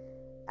ones.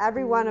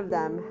 Every one of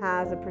them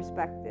has a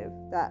perspective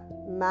that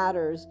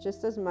matters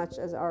just as much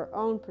as our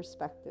own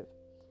perspective.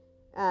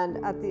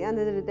 And at the end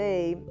of the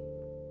day,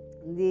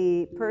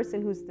 the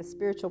person who's the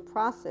spiritual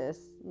process,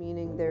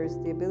 meaning there's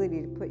the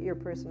ability to put your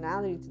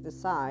personality to the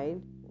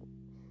side,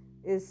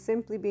 is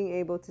simply being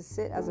able to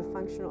sit as a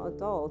functional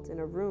adult in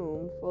a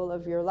room full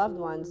of your loved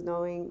ones,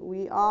 knowing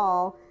we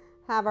all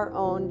have our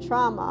own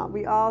trauma,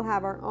 we all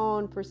have our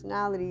own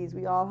personalities,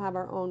 we all have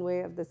our own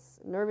way of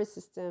this nervous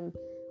system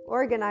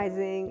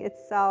organizing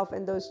itself,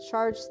 and those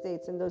charged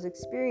states and those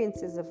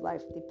experiences of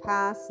life, the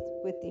past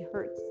with the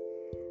hurts,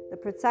 the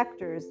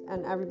protectors,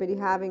 and everybody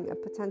having a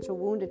potential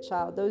wounded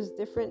child. Those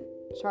different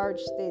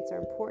charged states are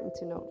important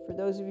to note for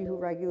those of you who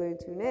regularly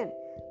tune in,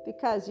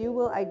 because you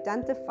will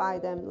identify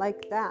them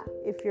like that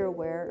if you're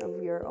aware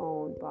of your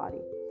own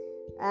body.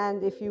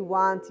 And if you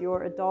want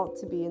your adult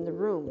to be in the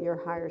room,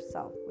 your higher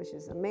self, which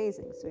is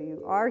amazing. So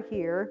you are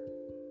here,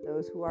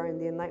 those who are in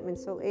the Enlightenment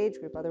Soul Age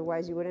group.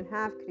 Otherwise, you wouldn't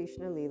have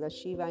Krishna, Leela,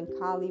 Shiva, and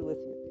Kali with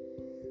you.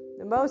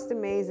 The most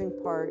amazing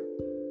part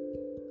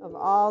of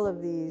all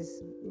of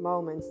these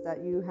moments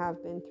that you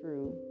have been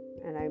through,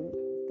 and I'm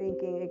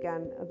thinking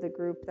again of the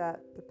group that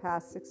the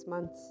past 6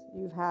 months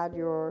you've had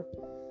your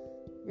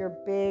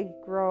big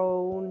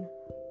grow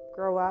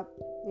up,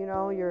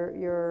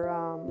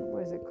 your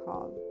what is it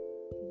called?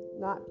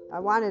 Not, I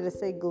wanted to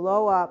say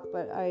glow up,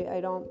 but I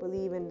don't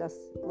believe in this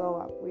glow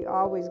up. We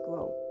always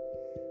glow.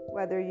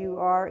 Whether you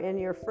are in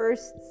your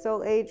first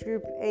soul age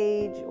group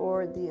age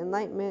or the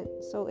enlightenment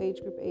soul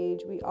age group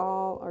age, we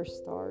all are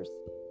stars.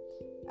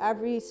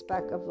 Every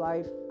speck of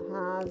life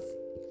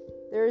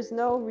there is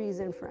no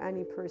reason for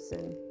any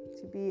person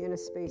to be in a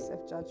space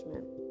of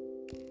judgment,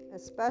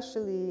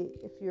 especially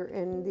if you're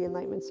in the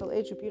enlightenment soul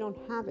age group. You don't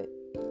have it.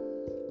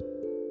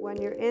 When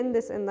you're in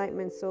this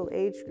enlightenment soul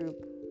age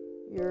group,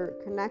 you're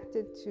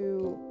connected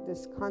to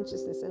this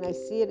consciousness, and I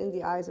see it in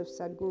the eyes of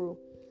Sadhguru.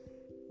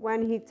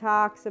 When he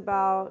talks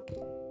about,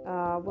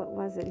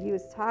 he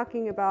was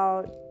talking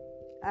about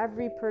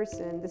every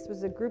person. This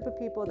was a group of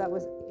people that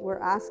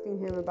were asking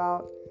him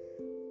about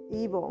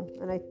evil,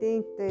 and I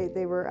think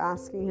they were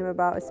asking him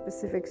about a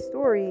specific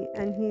story,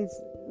 and he's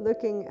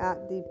looking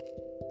at the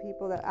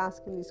people that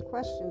ask him these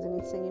questions, and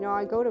he's saying,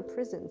 I go to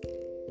prisons,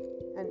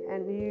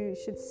 and you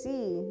should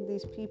see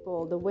these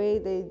people, the way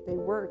they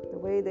work, the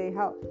way they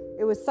help.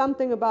 It was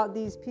something about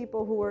these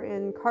people who were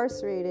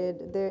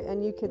incarcerated there,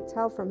 and you could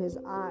tell from his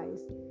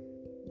eyes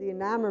the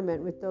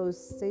enamorment with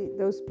those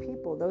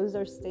people. Those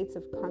are states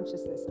of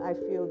consciousness. I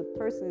feel the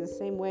person is the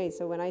same way.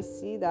 So when I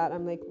see that,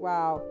 I'm like,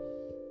 wow,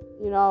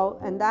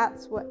 and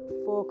that's what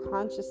full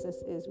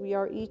consciousness is. We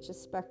are each a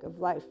speck of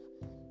life.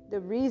 The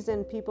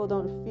reason people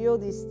don't feel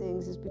these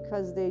things is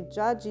because they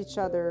judge each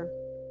other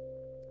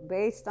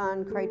based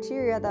on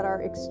criteria that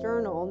are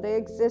external. They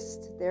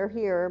exist, they're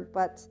here,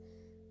 but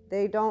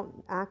they don't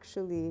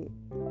actually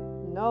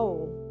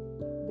know.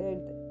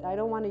 I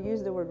don't want to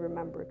use the word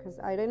remember, because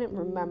I didn't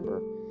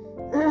remember.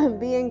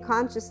 Being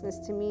consciousness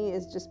to me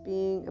is just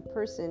being a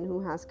person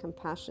who has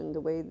compassion, the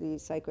way the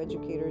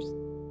psychoeducators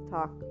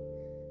talk.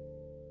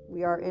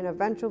 We are in a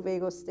ventral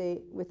vagal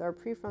state with our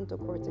prefrontal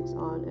cortex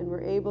on, and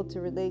we're able to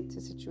relate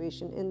to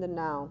situation in the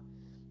now.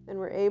 And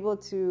we're able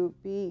to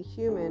be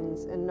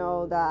humans and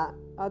know that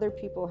other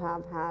people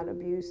have had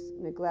abuse,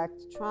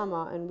 neglect,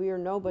 trauma, and we are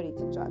nobody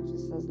to judge.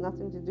 This has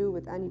nothing to do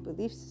with any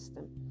belief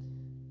system.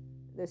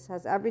 This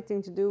has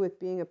everything to do with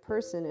being a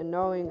person and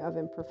knowing of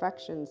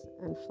imperfections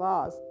and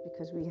flaws,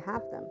 because we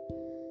have them.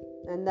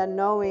 And then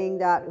knowing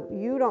that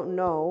you don't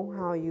know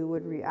how you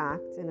would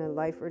react in a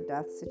life or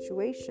death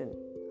situation.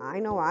 I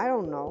know I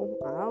don't know.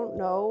 I don't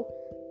know.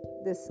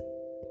 This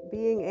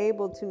being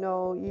able to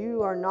know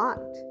you are not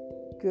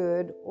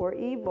good or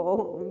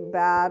evil,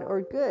 bad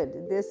or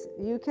good.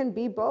 You can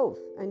be both,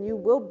 and you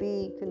will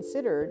be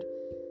considered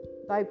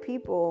by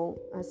people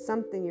as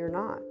something you're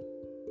not.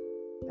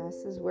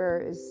 This is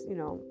where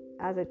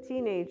as a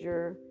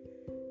teenager,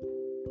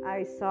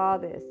 I saw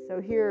this. So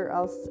here,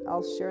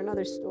 I'll share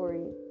another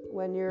story.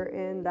 When you're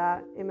in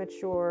that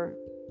immature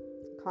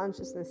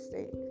consciousness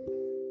state,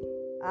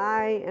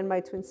 I and my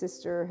twin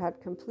sister had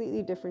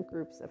completely different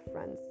groups of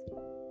friends.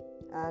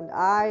 And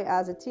I,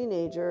 as a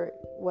teenager,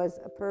 was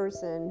a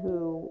person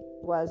who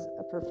was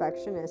a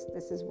perfectionist.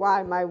 This is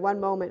why my one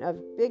moment of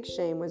big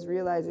shame was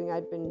realizing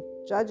I'd been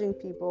judging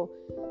people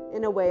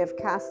in a way of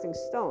casting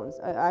stones.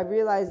 I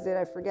realized it,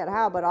 I forget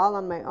how, but all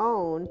on my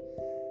own.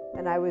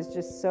 And I was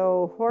just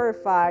so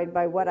horrified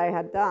by what I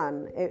had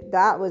done.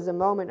 That was a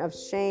moment of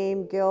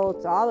shame,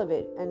 guilt, all of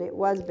it. And it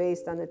was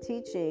based on the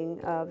teaching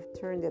of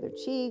turn the other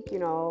cheek,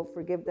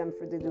 forgive them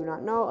for they do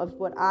not know, of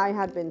what I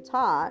had been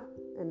taught,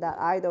 and that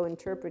I, though,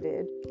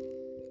 interpreted,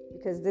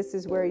 because this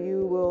is where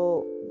you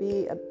will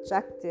be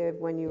objective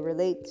when you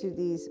relate to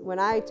these. When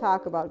I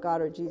talk about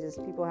God or Jesus,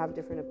 people have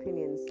different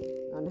opinions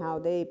on how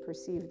they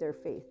perceive their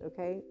faith,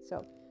 okay?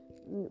 So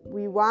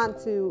we want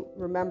to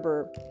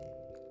remember,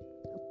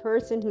 a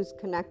person who's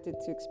connected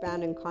to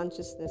expanding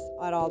consciousness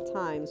at all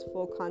times,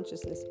 full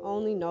consciousness,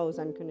 only knows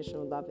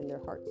unconditional love in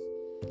their hearts.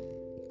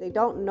 They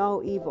don't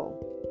know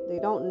evil. They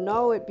don't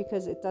know it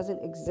because it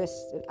doesn't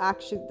exist. It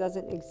actually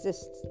doesn't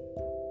exist.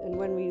 And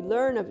when we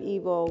learn of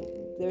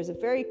evil, there's a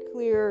very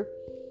clear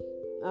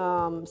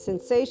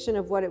sensation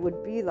of what it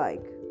would be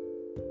like.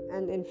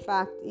 And in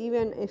fact,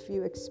 even if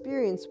you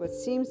experience what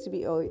seems to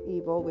be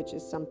evil, which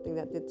is something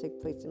that did take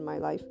place in my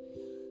life,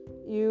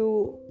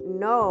 you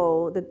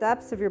know, the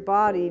depths of your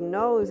body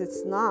knows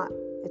it's not.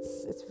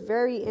 It's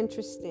very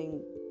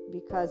interesting,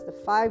 because the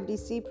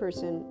 5DC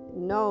person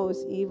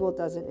knows evil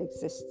doesn't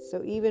exist.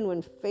 So even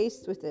when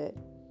faced with it,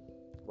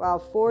 while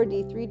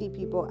 4D, 3D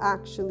people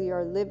actually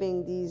are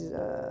living these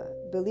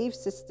belief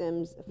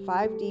systems,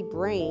 5D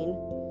brain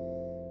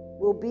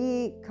will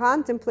be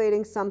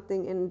contemplating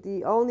something in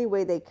the only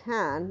way they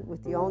can,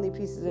 with the only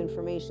pieces of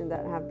information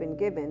that have been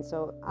given.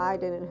 So I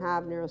didn't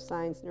have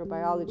neuroscience,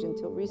 neurobiology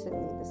until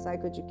recently, the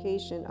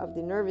psychoeducation of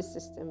the nervous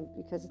system,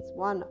 because it's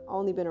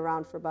only been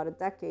around for about a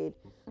decade.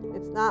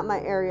 It's not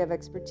my area of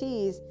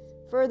expertise.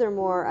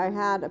 furthermore, I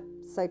had a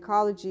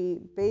psychology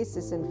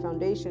basis and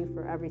foundation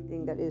for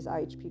everything that is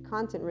IHP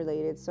content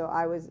related. So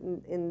I was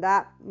in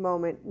that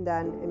moment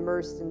then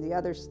immersed in the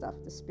other stuff,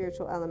 the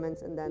spiritual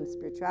elements, and then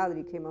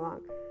spirituality came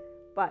along.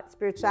 But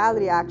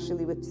spirituality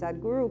actually with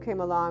Sadhguru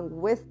came along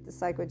with the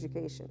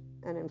psychoeducation.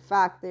 And in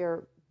fact,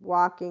 they're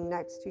walking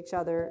next to each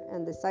other,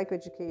 and the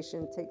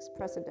psychoeducation takes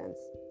precedence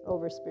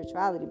over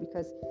spirituality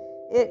because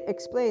it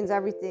explains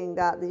everything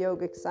that the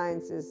yogic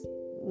sciences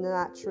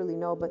naturally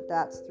know, but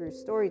that's through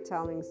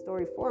storytelling,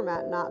 story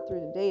format, not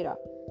through the data.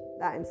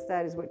 That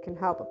instead is what can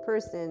help a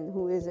person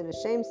who is in a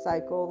shame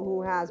cycle,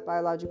 who has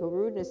biological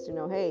rudeness, to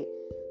know, hey,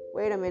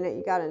 wait a minute,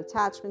 you got an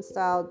attachment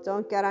style,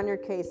 don't get on your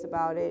case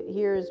about it.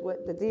 Here's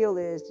what the deal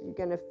is. You're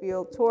going to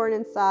feel torn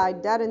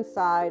inside, dead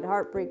inside,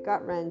 heartbreak,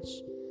 gut wrench.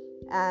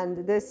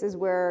 And this is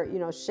where,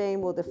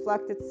 shame will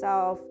deflect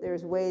itself.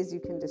 There's ways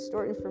you can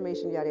distort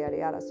information, yada, yada,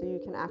 yada. So you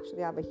can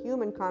actually have a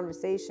human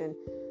conversation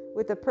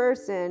with a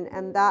person,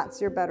 and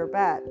that's your better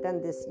bet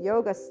than this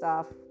yoga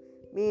stuff,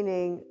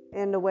 meaning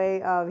in the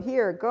way of,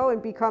 here, go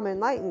and become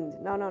enlightened.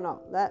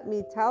 No. Let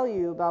me tell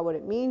you about what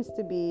it means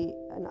to be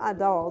an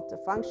adult, a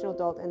functional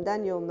adult, and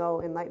then you'll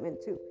know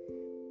enlightenment too.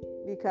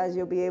 Because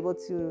you'll be able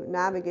to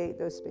navigate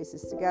those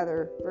spaces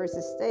together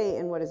versus stay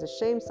in what is a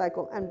shame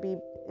cycle and be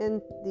in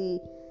the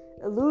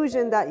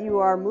illusion that you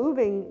are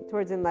moving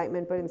towards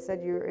enlightenment, but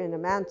instead you're in a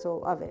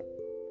mantle of it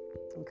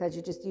because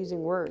you're just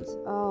using words.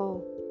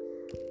 Oh,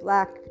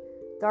 black,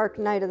 dark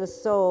night of the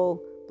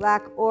soul,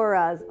 black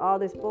auras, all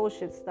this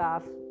bullshit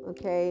stuff,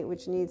 okay,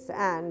 which needs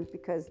to end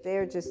because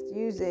they're just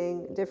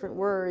using different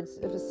words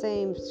of the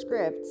same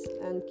scripts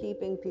and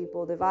keeping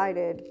people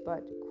divided.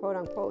 But quote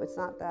unquote, it's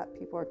not that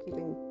people are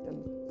keeping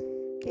them.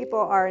 People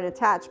are in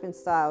attachment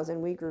styles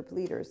and we group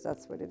leaders.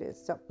 That's what it is.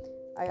 So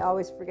I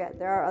always forget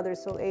there are other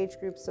soul age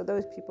groups, so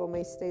those people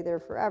may stay there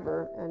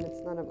forever, and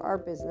it's none of our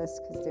business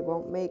because they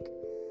won't make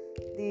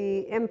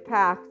the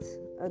impact.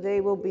 They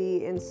will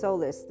be in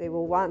solace. They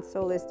will want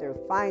solace.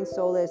 They'll find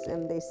solace,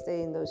 and they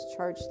stay in those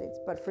charged states.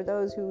 But for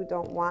those who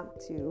don't want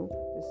to,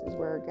 this is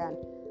where again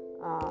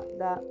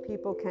that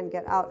people can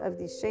get out of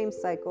these shame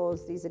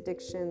cycles, these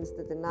addictions,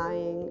 the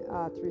denying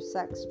through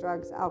sex,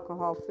 drugs,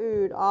 alcohol,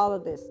 food, all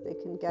of this. They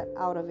can get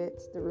out of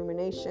it, the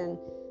rumination,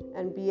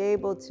 and be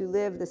able to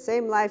live the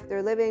same life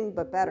they're living,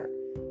 but better,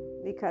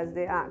 because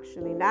they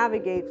actually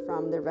navigate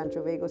from their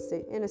ventral vagal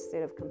state in a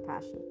state of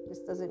compassion. This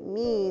doesn't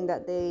mean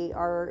that they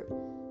are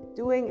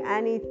doing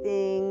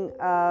anything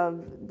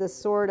of the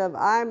sort of,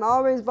 I'm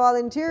always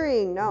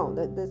volunteering. No,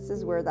 this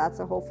is where that's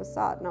a whole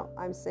facade. No,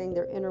 I'm saying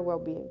their inner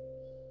well-being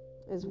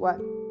is what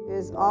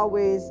is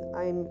always,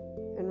 I'm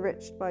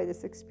enriched by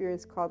this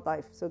experience called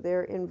life. So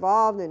they're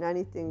involved in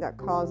anything that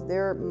calls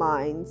their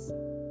mind's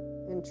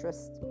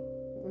interest.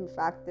 In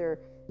fact,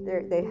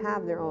 they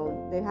have their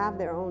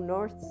own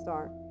North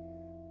Star.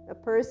 A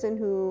person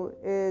who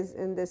is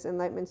in this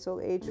enlightenment soul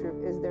age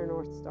group is their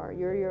North Star.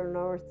 You're your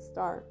North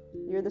Star.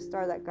 You're the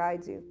star that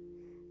guides you.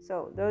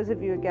 So those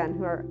of you, again,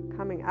 who are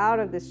coming out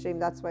of this shame,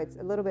 that's why it's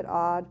a little bit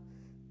odd,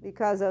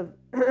 because of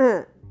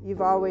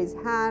you've always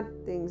had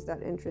things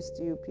that interest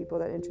you, people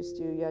that interest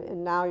you, yet,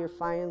 and now you're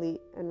finally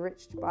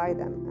enriched by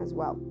them as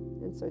well.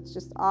 And so it's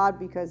just odd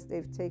because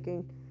they're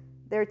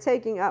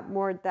taking up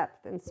more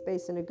depth and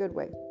space in a good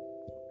way.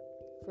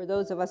 For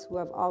those of us who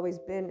have always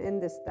been in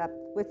this depth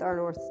with our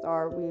North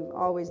Star, we've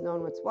always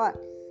known what's what.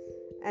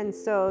 And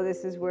so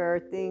this is where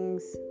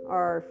things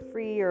are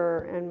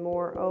freer and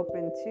more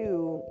open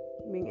to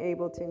being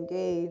able to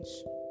engage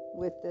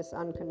with this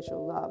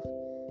unconditional love.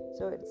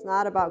 So it's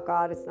not about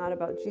God, it's not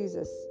about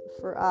Jesus.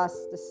 For us,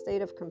 the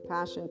state of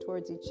compassion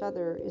towards each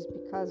other is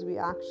because we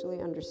actually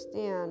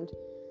understand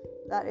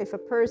that if a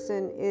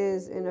person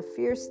is in a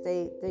fear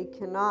state, they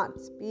cannot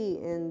be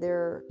in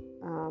they're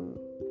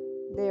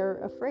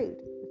afraid.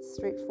 It's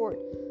straightforward.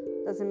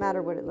 Doesn't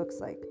matter what it looks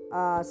like.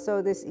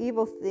 So this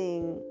evil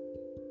thing,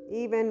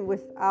 even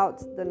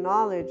without the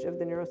knowledge of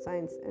the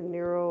neuroscience and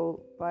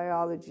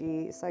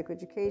neurobiology,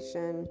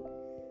 psychoeducation,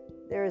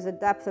 there is a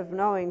depth of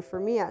knowing, for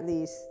me at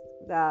least,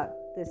 that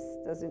this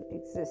doesn't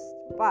exist.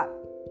 But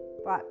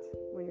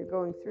when you're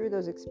going through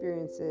those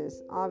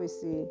experiences,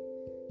 obviously,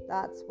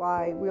 that's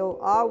why we'll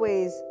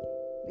always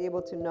be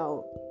able to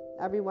know.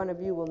 Every one of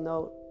you will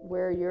know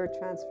where your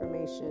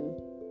transformation,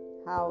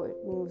 how it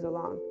moves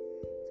along.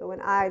 So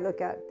when I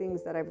look at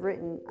things that I've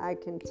written, I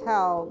can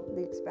tell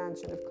the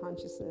expansion of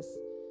consciousness,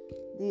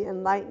 the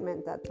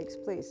enlightenment that takes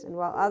place. And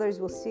while others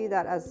will see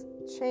that as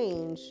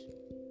change,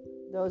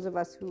 those of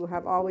us who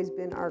have always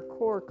been our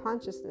core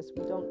consciousness,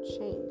 we don't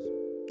change.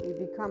 We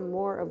become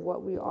more of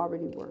what we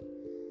already were.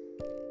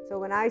 So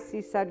when I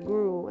see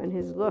Sadhguru and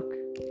his look,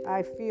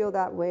 I feel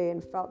that way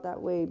and felt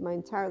that way my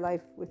entire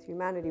life with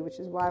humanity, which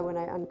is why when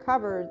I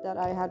uncovered that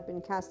I had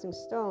been casting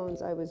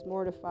stones, I was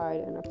mortified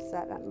and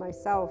upset at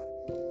myself.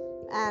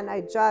 And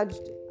I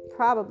judged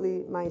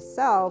probably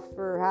myself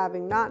for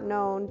having not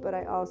known, but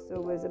I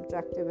also was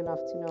objective enough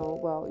to know,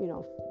 well,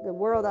 the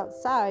world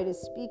outside is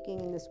speaking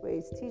in this way,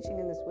 is teaching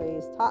in this way,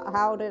 is taught.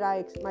 How did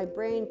my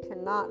brain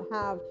cannot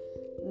have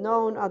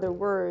known other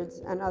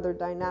words and other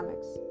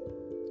dynamics.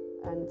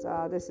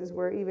 And this is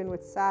where, even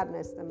with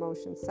sadness, the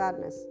emotion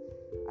sadness,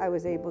 I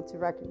was able to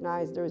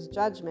recognize there was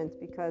judgment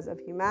because of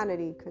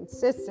humanity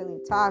consistently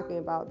talking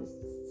about this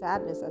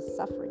sadness as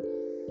suffering.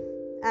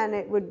 And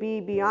it would be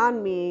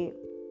beyond me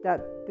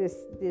that this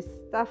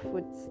stuff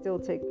would still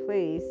take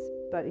place.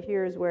 But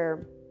here's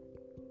where,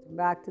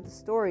 back to the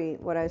story,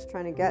 what I was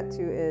trying to get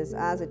to is,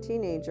 as a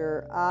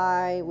teenager,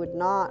 I would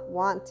not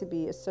want to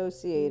be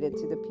associated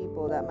to the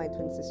people that my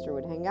twin sister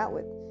would hang out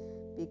with,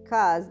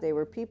 because they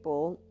were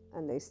people,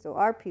 and they still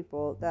are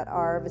people, that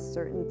are of a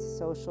certain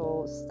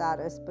social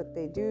status, but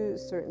they did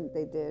certain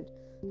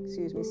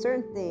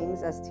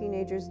things as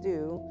teenagers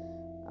do,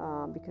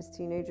 because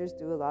teenagers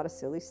do a lot of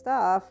silly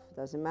stuff.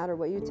 Doesn't matter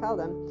what you tell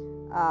them.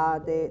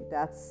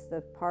 That's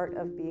the part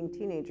of being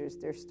teenagers.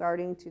 They're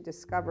starting to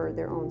discover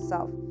their own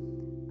self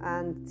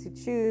and to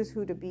choose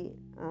who to be.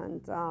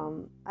 And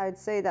I'd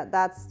say that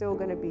that's still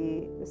going to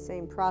be the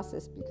same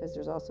process, because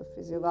there's also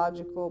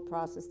physiological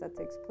process that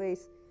takes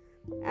place.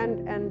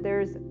 And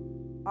there's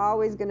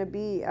always going to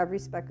be every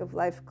speck of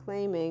life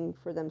claiming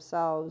for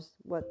themselves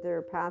what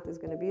their path is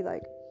going to be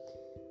like.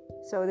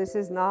 So this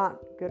is not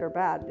good or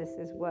bad. This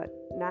is what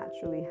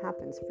naturally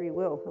happens. Free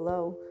will.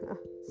 Hello.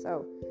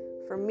 So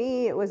for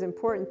me, it was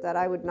important that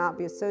I would not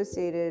be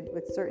associated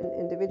with certain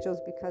individuals,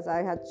 because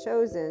I had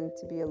chosen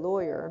to be a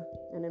lawyer.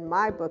 And in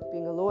my book,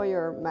 being a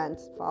lawyer meant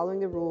following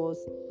the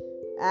rules.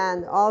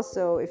 And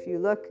also, if you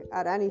look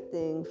at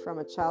anything from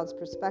a child's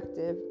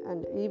perspective,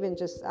 and even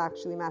just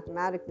actually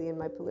mathematically in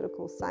my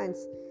political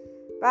science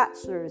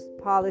bachelor's,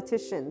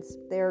 politicians,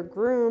 they're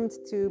groomed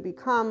to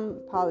become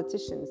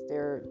politicians.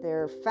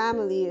 Their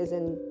family is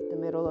in the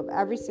middle of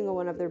every single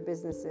one of their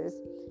businesses.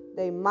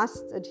 They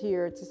must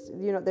adhere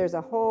to, there's a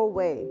whole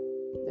way.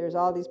 There's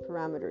all these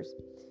parameters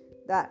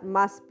that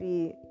must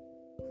be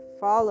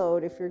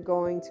followed if you're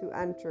going to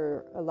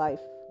enter a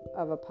life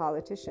of a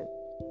politician.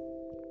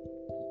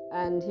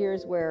 And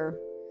here's where,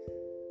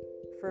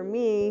 for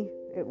me,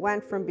 it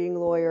went from being a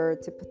lawyer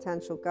to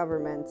potential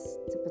governments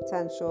to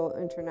potential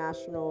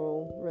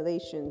international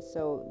relations.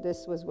 So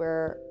this was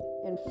where,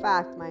 in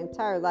fact, my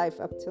entire life,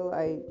 up till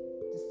I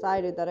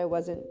decided that I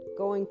wasn't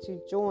going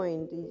to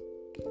join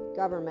the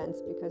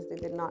governments because they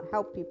did not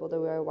help people the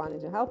way I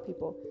wanted to help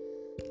people,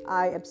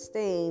 I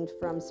abstained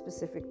from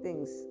specific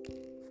things.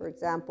 For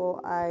example,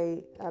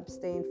 I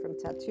abstained from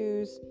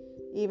tattoos.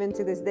 Even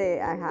to this day,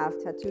 I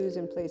have tattoos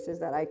in places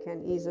that I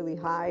can easily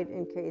hide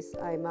in case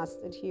I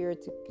must adhere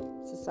to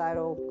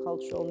societal,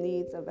 cultural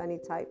needs of any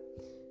type.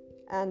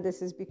 And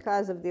this is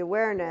because of the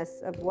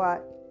awareness of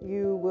what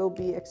you will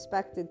be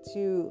expected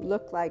to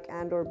look like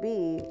and or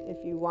be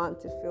if you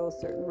want to fill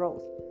certain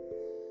roles.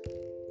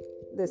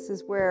 This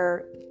is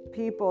where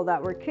people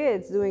that were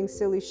kids doing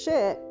silly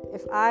shit,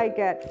 if I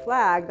get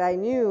flagged, I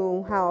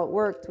knew how it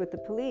worked with the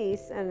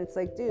police, and it's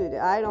like, dude,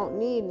 I don't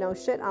need no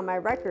shit on my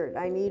record.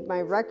 I need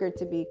my record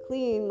to be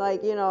clean,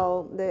 like,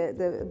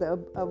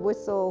 a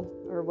whistle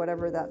or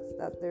whatever.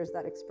 That there's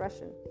that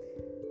expression.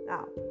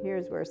 Now,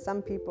 here's where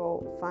some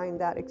people find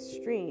that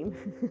extreme,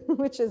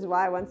 which is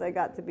why once I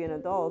got to be an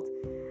adult,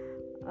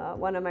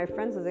 one of my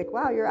friends was like,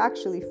 wow, you're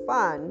actually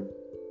fun.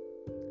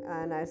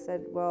 And I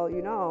said, well,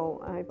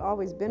 I've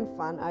always been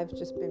fun. I've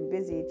just been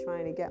busy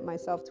trying to get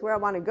myself to where I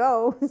want to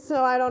go.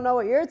 So I don't know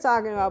what you're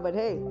talking about. But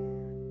hey,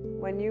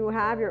 when you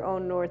have your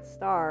own North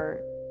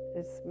Star,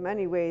 there's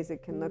many ways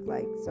it can look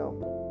like. So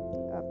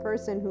a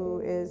person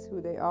who is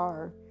who they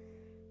are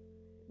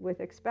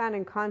with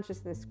expanding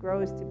consciousness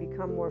grows to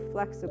become more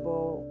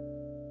flexible,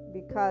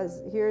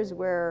 because here's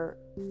where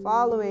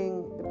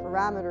following the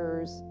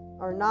parameters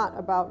are not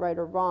about right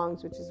or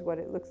wrongs, which is what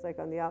it looks like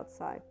on the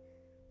outside.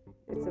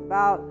 It's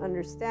about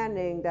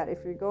understanding that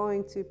if you're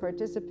going to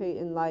participate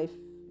in life,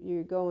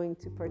 you're going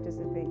to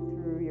participate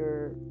through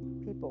your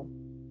people,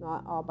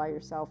 not all by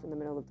yourself in the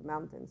middle of the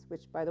mountains,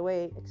 which, by the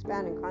way,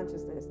 expanding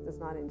consciousness does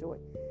not enjoy.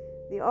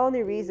 The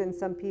only reason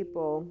some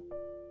people,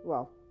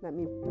 well, let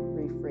me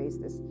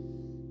rephrase this.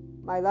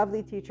 My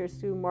lovely teacher,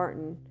 Sue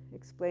Martin,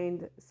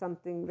 explained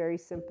something very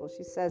simple.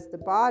 She says the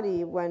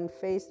body, when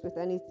faced with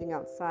anything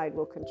outside,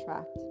 will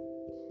contract.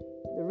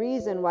 The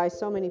reason why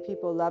so many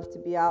people love to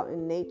be out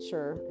in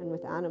nature and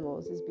with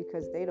animals is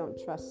because they don't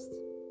trust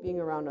being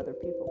around other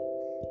people,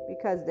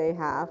 because they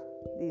have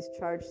these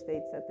charged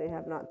states that they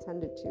have not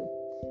tended to,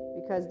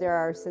 because there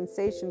are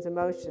sensations,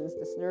 emotions,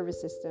 this nervous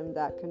system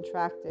that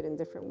contracted in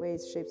different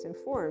ways, shapes, and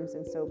forms.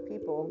 And so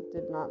people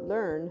did not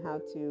learn how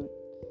to,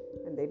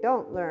 and they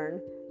don't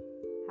learn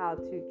how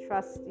to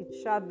trust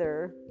each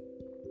other,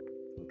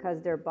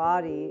 because their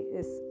body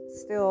is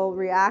still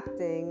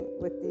reacting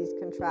with these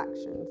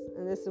contractions.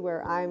 And this is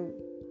where I'm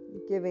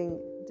giving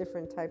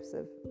different types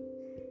of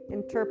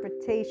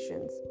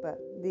interpretations. But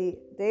the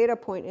data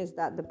point is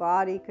that the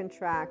body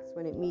contracts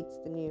when it meets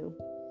the new.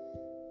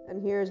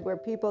 And here's where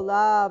people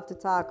love to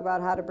talk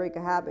about how to break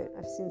a habit.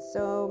 I've seen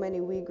so many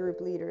We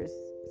group leaders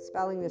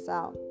spelling this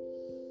out.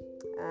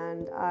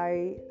 And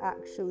I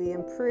actually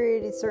am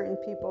pretty certain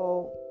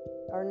people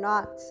are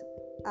not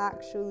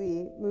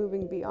actually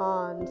moving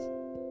beyond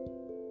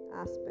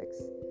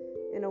aspects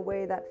in a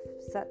way that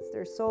sets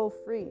their soul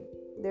free.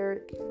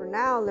 they're for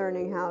now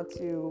learning how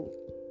to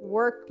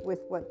work with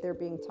what they're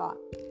being taught.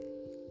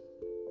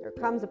 There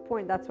comes a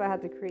point, that's why I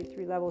had to create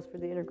 3 levels for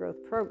the inner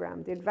growth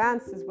program. The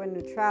advanced is when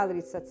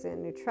neutrality sets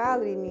in.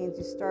 Neutrality means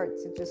you start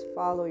to just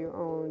follow your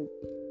own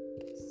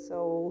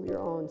soul,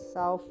 your own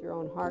self, your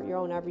own heart, your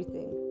own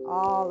everything,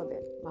 all of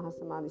it.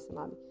 Mahasamadhi,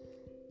 Samadhi.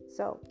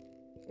 So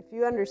if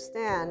you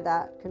understand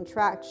that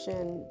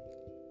contraction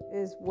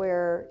is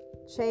where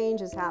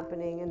change is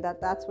happening, and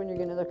that's when you're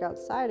going to look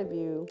outside of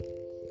you.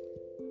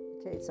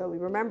 Okay, so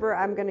remember,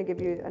 I'm going to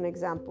give you an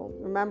example.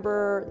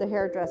 Remember the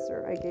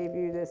hairdresser? I gave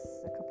you this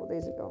a couple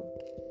days ago.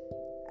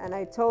 And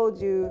I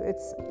told you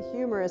it's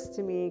humorous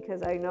to me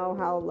because I know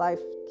how life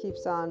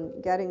keeps on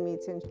getting me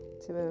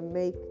to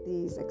make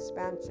these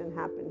expansion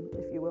happen,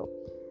 if you will.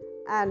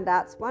 And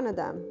that's one of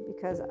them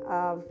because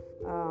of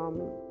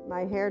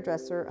my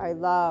hairdresser. I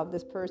love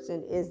this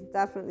person is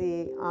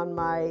definitely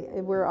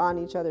we're on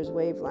each other's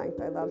wavelength.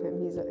 I love him.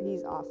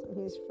 He's awesome.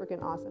 He's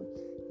freaking awesome.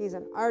 He's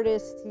an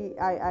artist.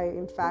 I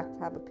in fact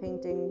have a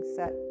painting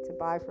set to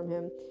buy from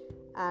him,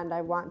 and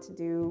I want to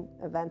do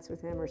events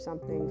with him or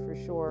something for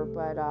sure.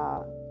 But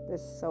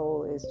this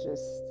soul is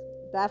just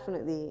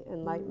definitely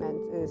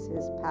enlightenment is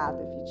his path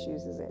if he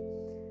chooses it.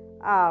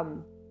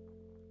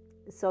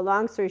 So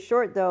long story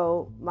short,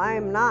 though, I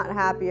am not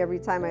happy every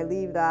time I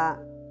leave that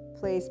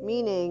place,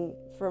 meaning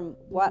from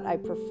what I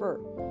prefer.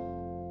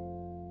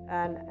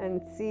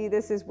 And see,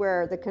 this is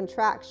where the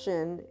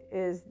contraction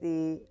is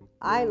the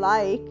I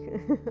like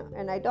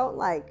and I don't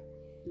like.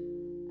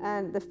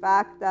 And the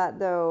fact that,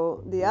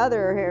 though, the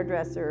other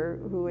hairdresser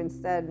who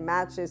instead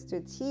matches to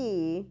a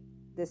T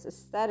this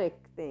aesthetic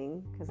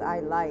thing, because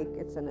I like,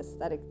 it's an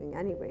aesthetic thing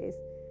anyways,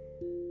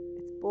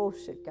 it's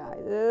bullshit,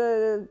 guys.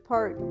 The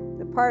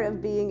part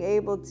of being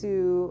able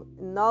to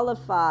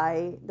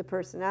nullify the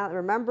personality.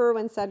 Remember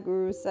when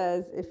Sadhguru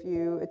says if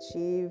you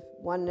achieve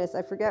oneness,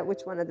 I forget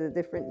which one of the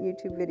different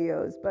YouTube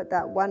videos, but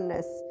that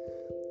oneness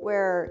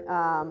where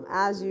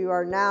as you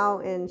are now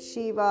in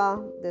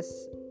Shiva,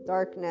 this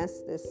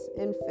darkness, this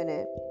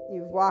infinite,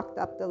 you've walked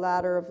up the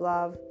ladder of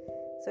love.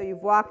 So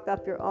you've walked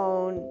up your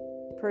own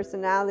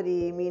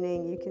personality,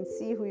 meaning you can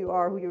see who you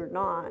are, who you're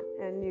not,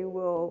 and you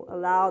will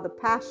allow the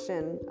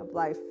passion of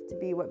life to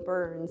be what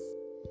burns.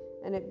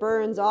 And it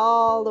burns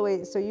all the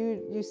way, so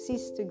you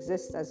cease to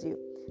exist as you.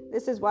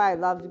 This is why I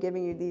love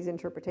giving you these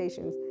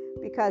interpretations,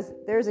 because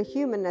there's a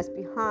humanness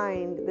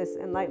behind this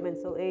enlightenment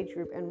soul age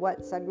group and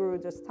what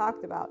Sadhguru just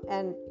talked about.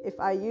 And if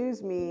I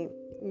use me,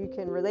 you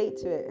can relate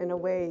to it in a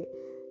way.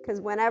 Because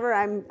whenever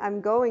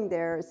I'm going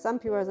there, some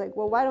people are like,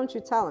 well, why don't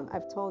you tell him?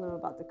 I've told him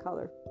about the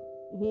color.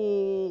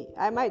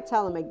 I might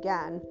tell him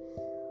again.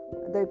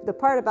 The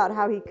part about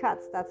how he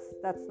cuts,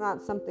 that's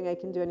not something I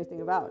can do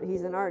anything about.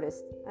 He's an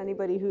artist.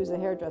 Anybody who's a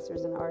hairdresser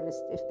is an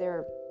artist if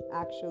they're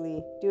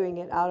actually doing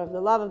it out of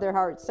the love of their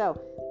heart. So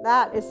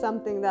that is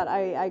something that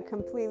I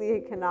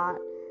completely cannot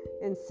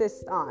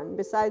insist on,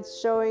 besides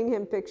showing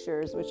him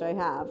pictures, which I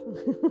have.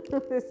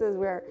 This is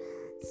where...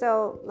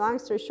 So long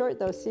story short,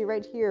 though, see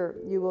right here,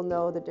 you will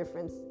know the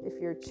difference if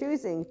you're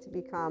choosing to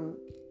become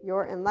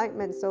your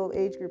enlightenment soul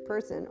age group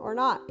person or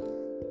not.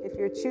 If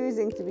you're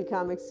choosing to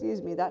become,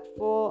 that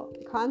full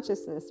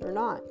consciousness or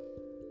not.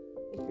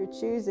 If you're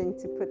choosing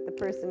to put the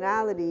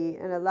personality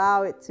and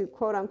allow it to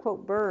quote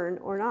unquote burn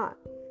or not.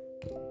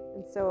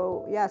 And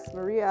so, yes,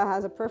 Maria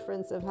has a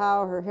preference of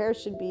how her hair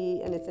should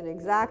be, and it's an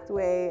exact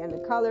way, and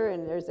the color,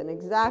 and there's an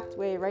exact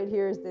way. Right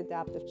here is the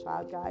adaptive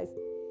child, guys.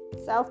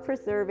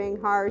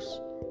 Self-preserving, harsh,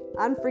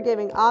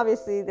 unforgiving.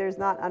 Obviously there's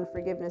not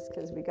unforgiveness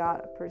because we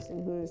got a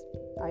person who's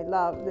I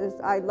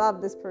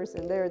love this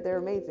person. They're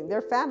amazing.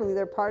 They're family.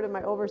 They're part of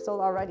my oversoul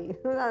already.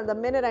 The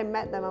minute I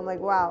met them, I'm like,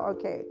 wow,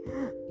 okay,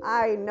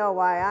 I know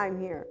why I'm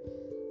here.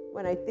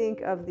 When I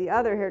think of the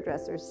other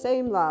hairdressers,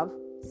 same love,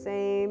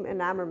 same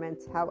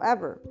enamorment.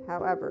 However,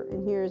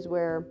 and here's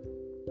where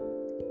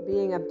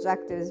being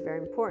objective is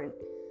very important.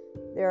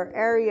 There are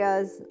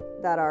areas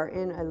that are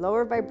in a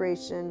lower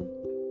vibration,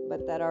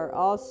 but that are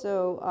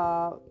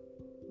also,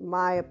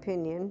 my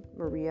opinion,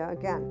 Maria,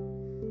 again.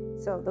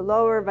 So the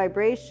lower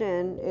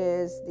vibration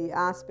is the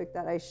aspect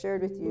that I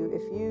shared with you.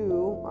 If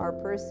you are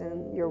a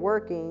person, you're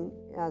working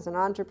as an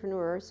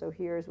entrepreneur, so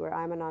here's where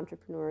I'm an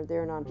entrepreneur,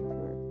 they're an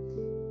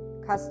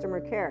entrepreneur. Customer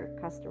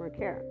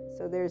care.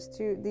 So there's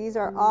these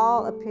are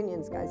all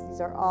opinions, guys.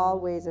 These are all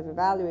ways of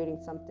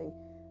evaluating something.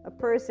 A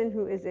person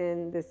who is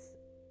in this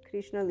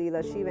Krishna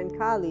Lila, Shiva and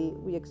Kali,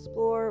 we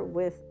explore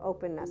with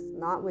openness,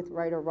 not with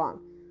right or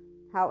wrong.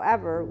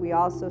 However, we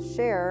also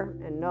share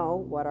and know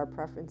what our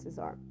preferences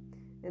are.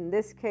 In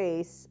this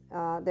case,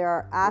 there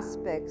are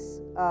aspects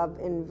of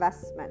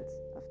investment,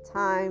 of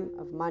time,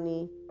 of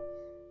money.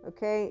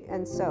 Okay,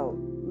 and so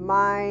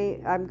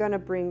I'm going to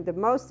bring the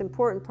most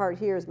important part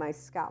here is my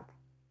scalp,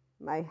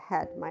 my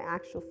head, my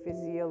actual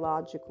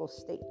physiological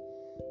state.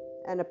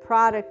 And a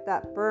product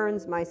that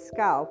burns my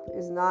scalp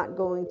is not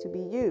going to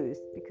be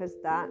used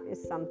because that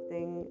is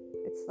something,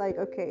 it's like,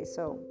 okay,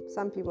 so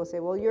some people say,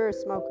 well, you're a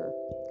smoker,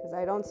 because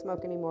I don't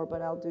smoke anymore,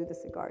 but I'll do the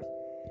cigars.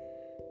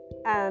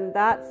 And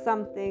that's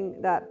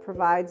something that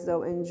provides,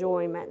 though,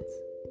 enjoyment.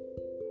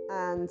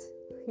 And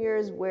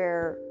here's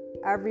where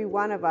every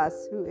one of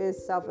us who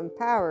is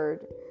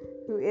self-empowered,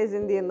 who is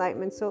in the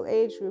Enlightenment Soul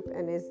Age group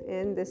and is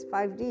in this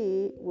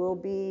 5D, will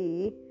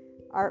be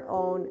our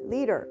own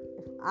leader.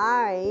 If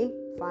I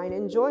find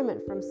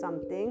enjoyment from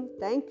something,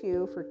 thank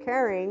you for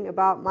caring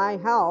about my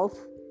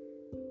health,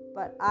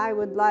 but I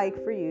would like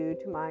for you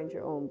to mind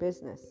your own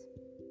business.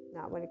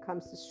 Now, when it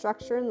comes to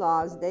structure and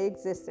laws, they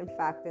exist in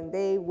fact, and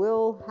they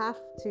will have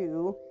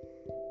to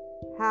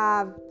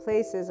have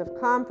places of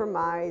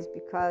compromise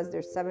because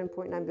there's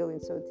 7.9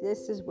 billion. So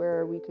this is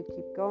where we could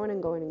keep going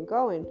and going and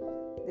going.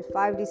 The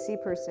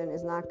 5DC person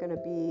is not going to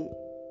be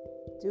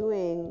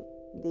doing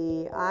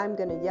I'm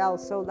going to yell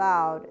so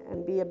loud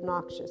and be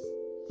obnoxious.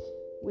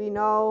 We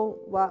know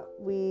what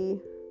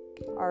we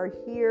are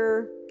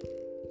here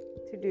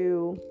to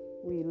do.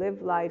 We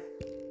live life.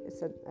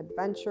 It's an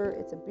adventure.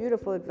 It's a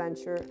beautiful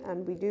adventure.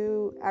 And we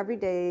do every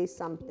day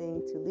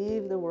something to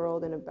leave the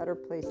world in a better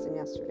place than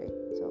yesterday.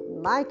 So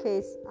in my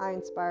case, I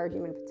inspire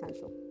human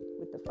potential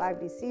with the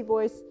 5DC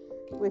voice,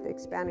 with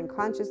expanding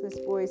consciousness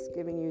voice,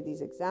 giving you these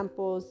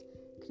examples.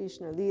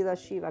 Krishna Lila,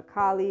 Shiva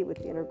Kali with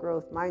the inner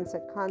growth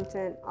mindset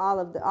content. All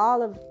of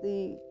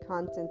the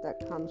content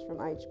that comes from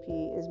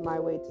IHP is my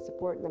way to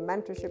support the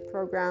mentorship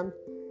program.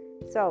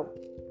 So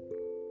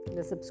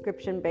the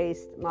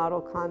subscription-based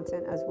model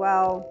content as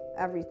well,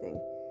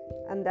 everything.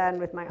 And then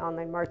with my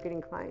online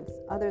marketing clients.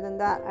 Other than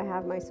that, I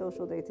have my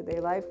social day-to-day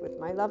life with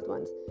my loved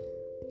ones.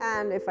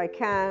 And if I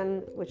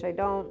can, which I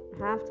don't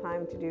have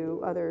time to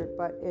do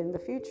but in the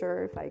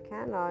future, if I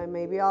can,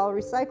 maybe I'll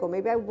recycle.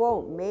 Maybe I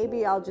won't.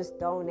 Maybe I'll just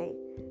donate.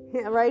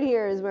 Right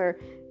here is where,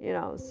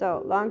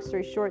 so long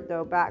story short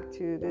though, back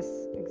to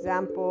this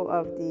example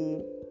of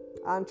the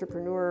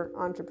entrepreneur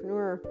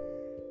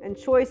and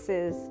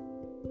choices.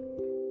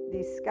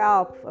 The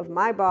scalp of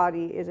my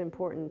body is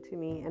important to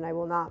me, and I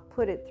will not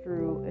put it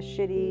through a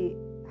shitty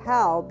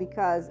hell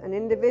because an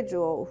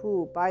individual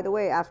who, by the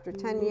way, after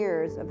 10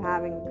 years of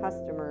having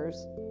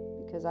customers,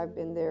 because I've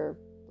been there,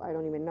 I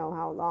don't even know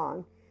how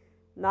long,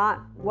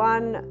 not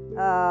one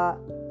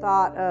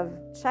thought of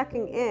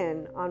checking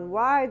in on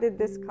why did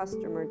this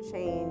customer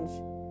change?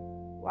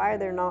 Why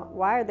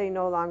are they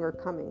no longer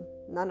coming?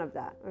 None of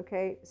that.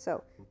 Okay.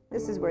 So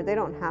this is where they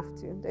don't have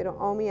to. They don't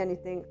owe me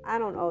anything. I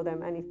don't owe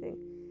them anything.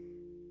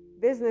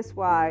 Business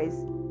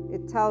wise,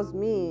 it tells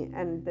me,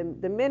 and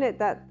the minute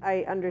that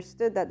I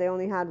understood that they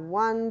only had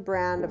one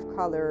brand of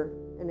color,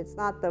 and it's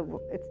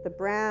the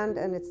brand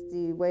and it's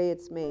the way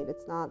it's made.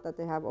 It's not that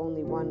they have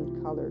only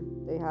one color.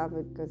 They have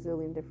a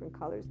gazillion different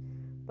colors,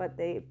 but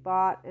they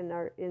bought and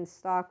are in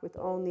stock with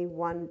only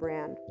one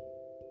brand.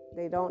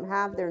 They don't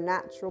have their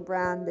natural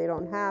brand. They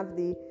don't have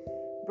the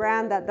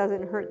brand that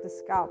doesn't hurt the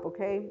scalp,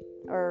 okay?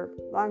 Or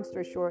long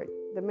story short,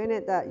 the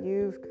minute that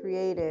you've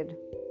created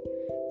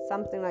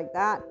something like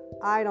that,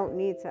 I don't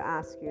need to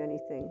ask you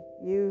anything.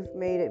 You've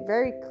made it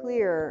very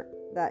clear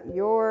that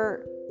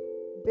your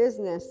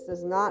business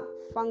does not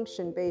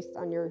function based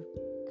on your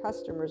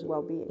customers'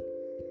 well-being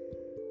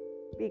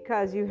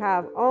because you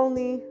have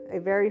only a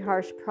very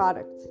harsh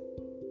product,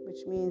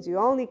 which means you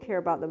only care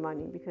about the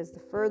money because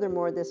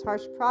furthermore, this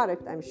harsh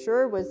product, I'm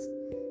sure, was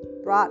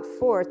brought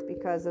forth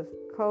because of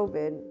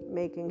COVID,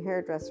 making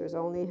hairdressers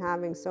only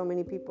having so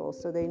many people,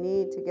 so they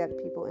need to get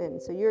people in.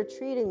 So you're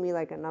treating me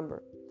like a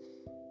number.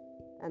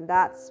 And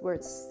that's where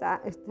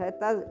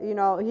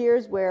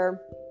here's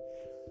where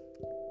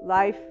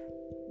life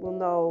will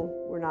know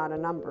we're not a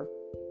number.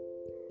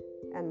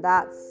 And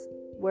that's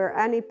where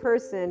any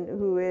person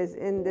who is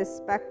in this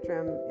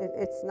spectrum,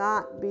 it's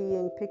not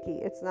being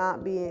picky.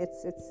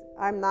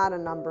 I'm not a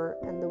number.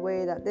 And the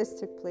way that this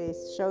took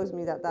place shows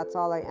me that that's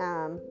all I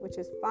am, which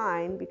is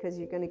fine because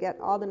you're going to get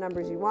all the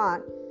numbers you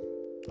want.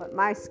 But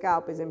my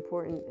scalp is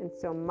important, and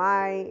so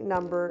my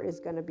number is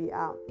going to be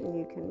out, and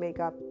you can make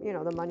up,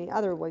 the money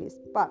other ways.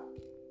 But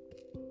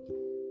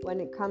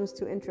when it comes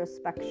to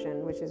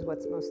introspection, which is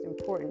what's most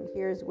important,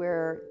 here's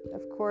where,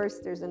 of course,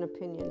 there's an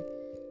opinion.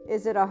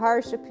 Is it a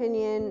harsh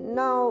opinion?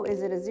 No.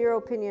 Is it a zero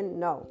opinion?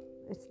 No,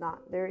 it's not.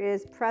 There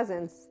is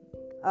presence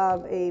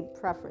of a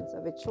preference,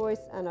 of a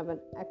choice, and of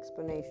an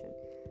explanation.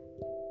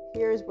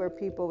 Here's where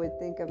people would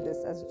think of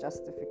this as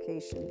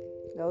justification.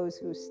 Those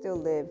who still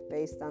live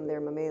based on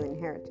their mammalian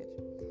heritage.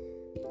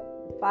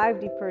 The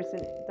 5D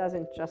person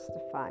doesn't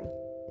justify.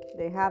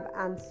 They have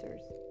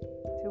answers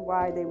to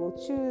why they will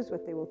choose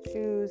what they will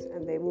choose,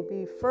 and they will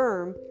be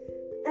firm,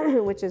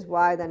 which is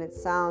why then it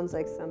sounds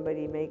like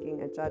somebody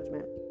making a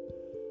judgment,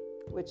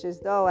 which is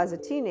though as a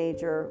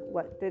teenager,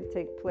 what did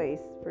take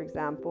place, for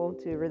example,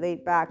 to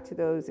relate back to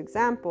those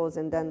examples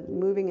and then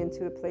moving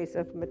into a place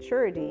of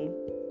maturity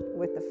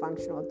with the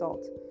functional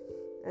adult.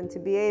 And to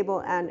be able,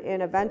 and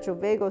in a ventral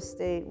vagal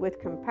state with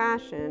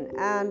compassion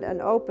and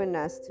an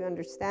openness to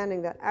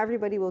understanding that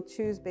everybody will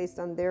choose based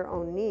on their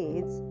own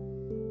needs,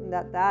 and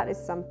that is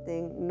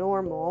something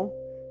normal,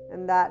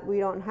 and that we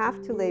don't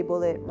have to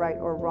label it right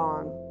or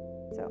wrong.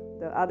 So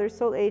the other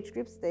soul age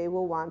groups, they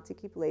will want to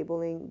keep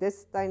labeling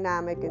this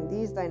dynamic and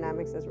these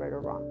dynamics as right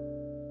or wrong.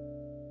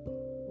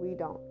 We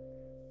don't.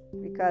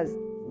 Because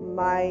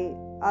my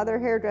other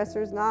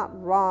hairdresser is not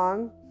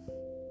wrong.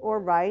 or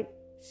right.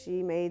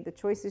 She made the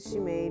choices she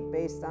made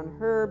based on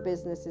her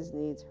business's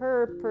needs,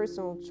 her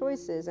personal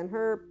choices, and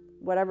her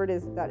whatever it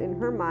is that in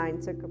her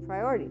mind took a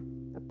priority.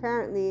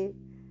 Apparently,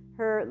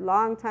 her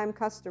longtime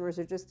customers,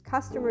 or just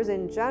customers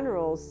in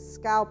general,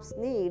 scalp's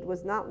need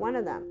was not one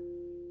of them.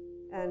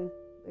 And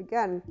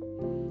again,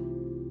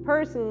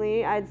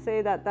 personally, I'd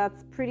say that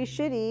that's pretty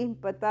shitty,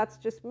 but that's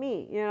just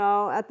me.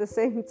 At the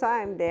same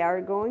time, they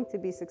are going to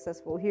be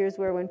successful. Here's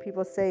where when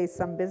people say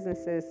some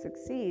businesses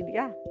succeed,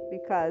 yeah,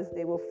 because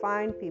they will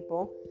find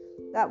people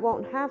that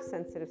won't have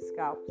sensitive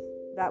scalps,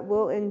 that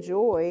will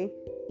enjoy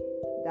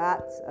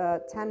that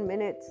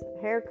 10-minute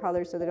hair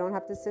color so they don't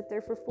have to sit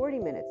there for 40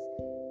 minutes.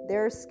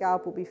 Their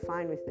scalp will be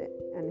fine with it.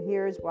 And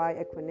here's why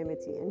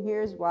equanimity, and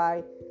here's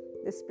why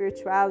the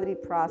spirituality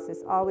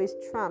process always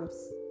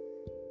trumps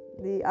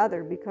the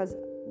other, because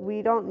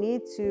we don't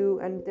need to,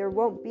 and there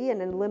won't be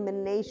an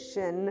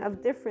elimination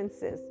of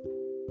differences.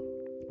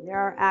 There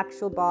are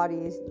actual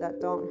bodies that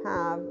don't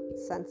have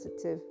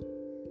sensitive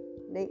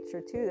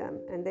nature to them,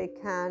 and they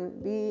can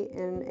be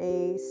in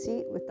a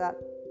seat with that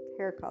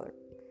hair color.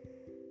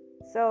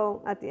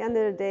 So at the end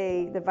of the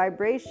day, the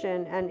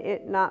vibration and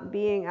it not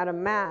being at a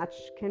match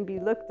can be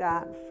looked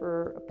at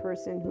for a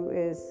person who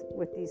is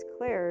with these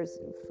clairs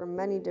from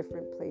many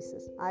different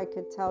places. I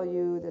could tell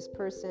you this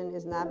person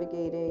is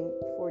navigating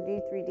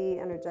 4D,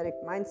 3D energetic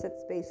mindset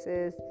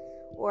spaces,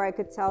 or I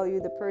could tell you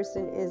the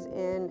person is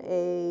in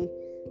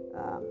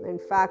in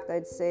fact,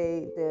 I'd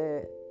say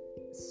the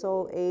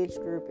soul age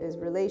group is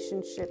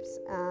relationships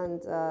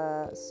and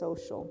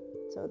social.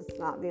 So it's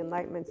not the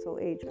enlightenment soul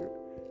age group.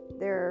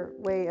 Their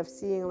way of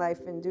seeing life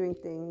and doing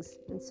things.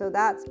 And so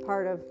that's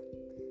part of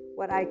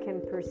what I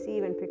can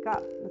perceive and pick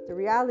up. But the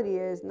reality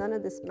is none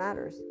of this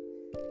matters,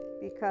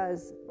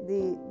 because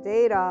the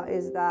data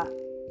is that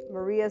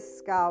Maria's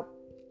scalp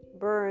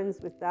burns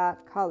with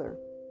that color.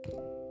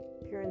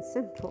 Pure and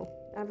simple.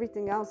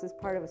 Everything else is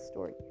part of a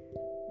story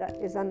that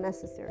is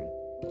unnecessary.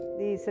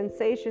 The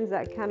sensations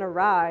that can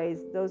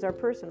arise, those are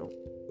personal.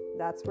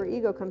 That's where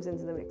ego comes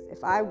into the mix.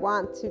 If I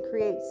want to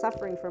create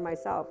suffering for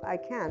myself, I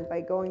can by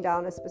going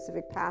down a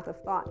specific path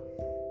of thought.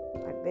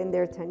 I've been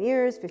there 10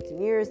 years, 15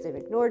 years, they've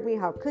ignored me,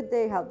 how could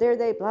they, how dare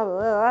they, blah, blah,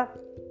 blah.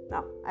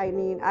 No, I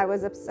mean, I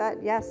was upset,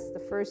 yes, the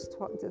first,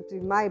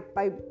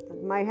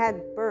 my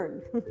head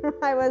burned.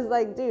 I was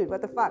like, dude,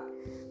 what the fuck?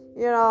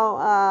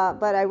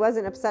 But I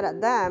wasn't upset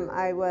at them.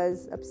 I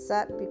was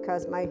upset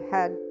because my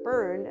head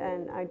burned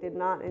and I did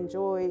not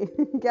enjoy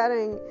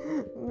getting,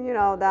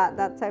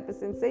 that type of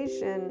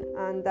sensation.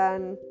 And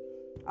then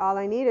all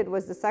I needed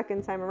was the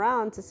second time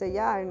around to say,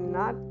 yeah, I'm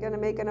not going to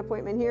make an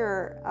appointment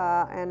here.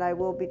 And I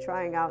will be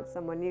trying out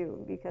someone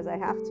new because I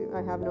have to.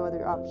 I have no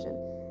other option.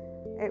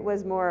 It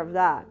was more of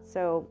that.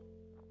 So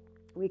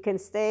we can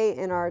stay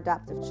in our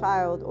adaptive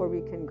child, or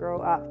we can grow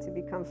up to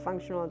become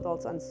functional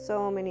adults on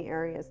so many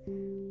areas.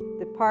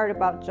 The part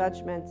about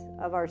judgment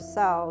of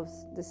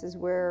ourselves, this is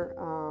where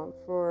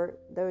for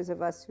those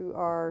of us who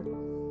are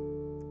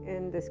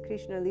in this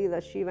Krishna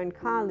Lila, Shiva and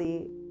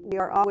Kali, we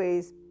are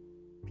always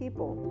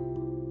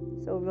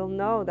people. So we'll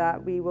know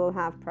that we will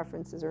have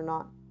preferences or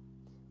not.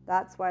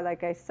 That's why,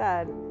 like I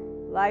said,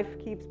 life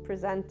keeps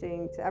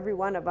presenting to every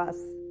one of us,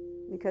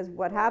 because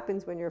what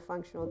happens when you're a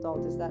functional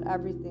adult is that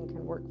everything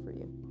can work for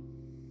you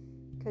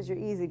because you're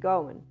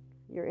easygoing,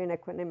 you're in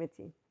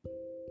equanimity.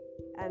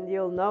 And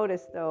you'll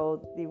notice,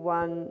 though, the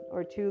one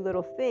or two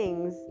little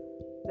things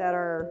that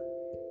are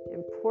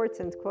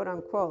important, quote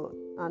unquote,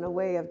 on a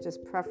way of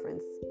just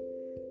preference.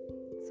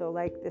 So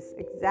like this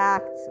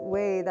exact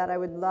way that I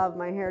would love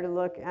my hair to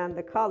look and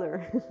the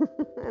color.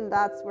 And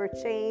that's where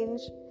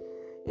change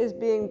is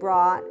being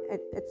brought.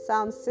 It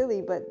sounds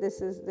silly, but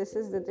this is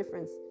the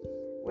difference.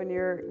 When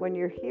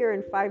you're here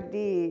in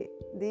 5D,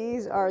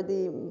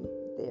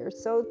 they're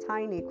so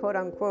tiny, quote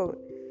unquote.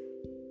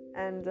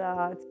 And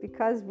it's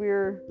because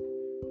we're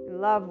in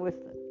love with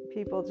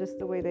people just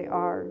the way they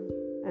are.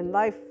 And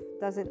life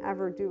doesn't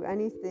ever do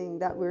anything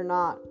that we're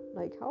not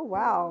like, oh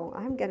wow,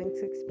 I'm getting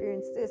to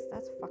experience this.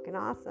 That's fucking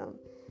awesome.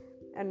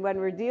 And when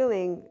we're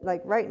dealing,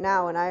 like right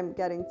now, when I'm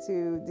getting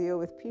to deal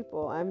with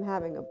people, I'm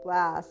having a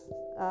blast.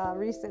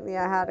 Recently,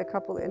 I had a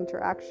couple of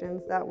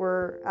interactions that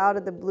were out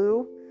of the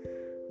blue.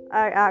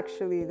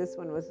 This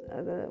one was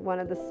one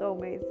of the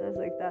soulmates. I was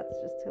like, that's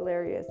just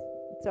hilarious.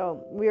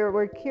 So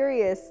we're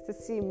curious to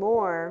see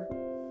more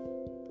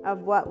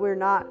of what we're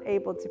not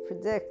able to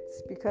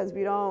predict, because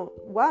we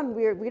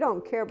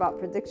don't care about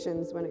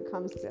predictions when it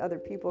comes to other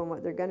people and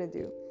what they're going to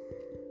do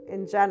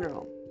in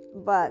general.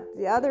 But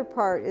the other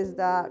part is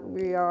that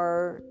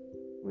we're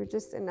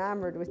just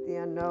enamored with the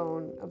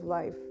unknown of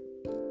life.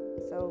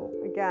 So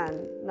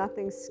again,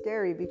 nothing's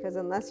scary, because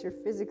unless you're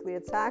physically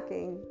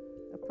attacking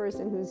a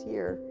person who's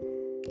here,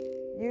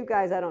 you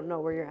guys, I don't know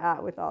where you're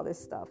at with all this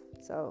stuff.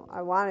 So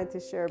I wanted to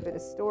share a bit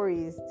of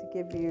stories to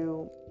give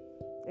you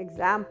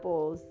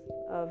examples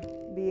of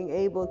being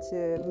able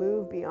to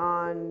move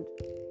beyond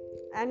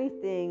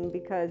anything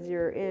because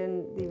you're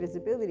in the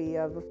visibility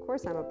of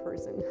course I'm a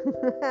person.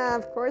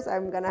 Of course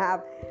I'm going to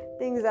have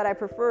things that I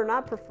prefer,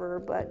 not prefer,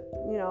 but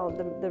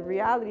the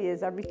reality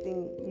is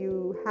everything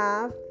you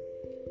have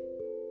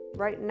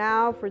right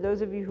now, for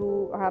those of you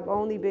who have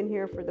only been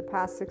here for the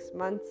past 6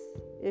 months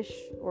ish,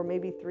 or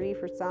maybe 3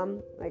 for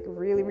some, like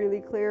really,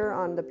 really clear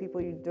on the people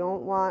you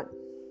don't want.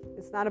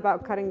 It's not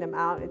about cutting them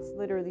out. It's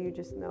literally, you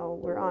just know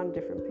we're on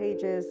different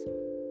pages.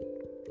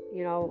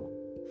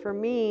 For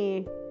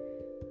me,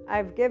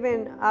 I've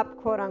given up,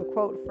 quote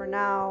unquote, for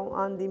now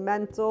on the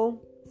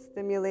mental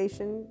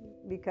stimulation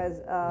because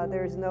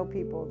there's no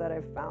people that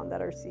I've found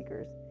that are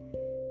seekers.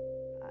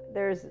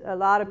 There's a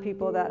lot of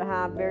people that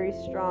have very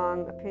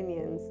strong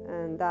opinions,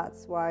 and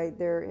that's why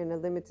they're in a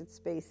limited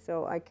space.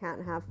 So I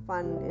can't have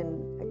fun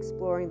in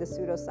exploring the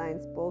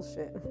pseudoscience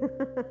bullshit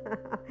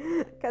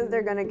because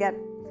they're going to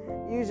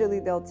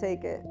usually they'll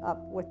take it up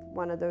with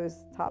one of those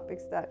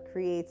topics that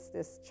creates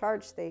this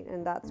charge state,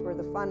 and that's where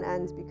the fun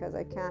ends because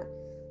I can't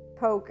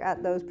poke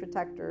at those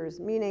protectors,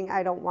 meaning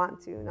I don't want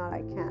to, not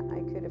I can't.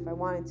 I could if I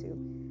wanted to.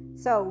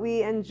 So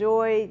we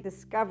enjoy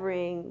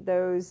discovering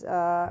those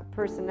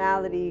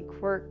personality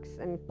quirks,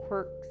 and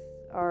quirks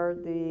are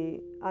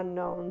the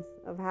unknowns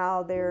of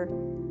how their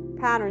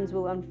patterns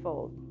will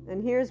unfold.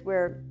 And here's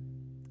where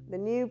the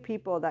new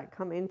people that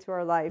come into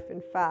our life,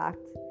 in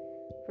fact,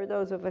 for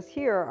those of us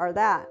here, are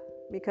that.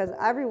 Because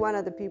every one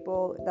of the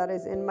people that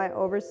is in my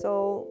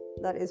oversoul,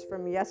 that is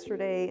from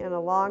yesterday and a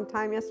long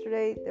time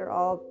yesterday, they're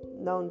all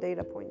known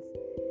data points.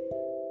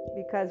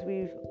 Because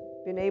we've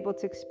been able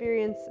to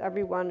experience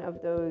every one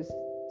of those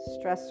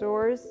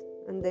stressors,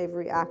 and they've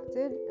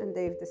reacted, and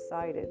they've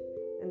decided,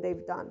 and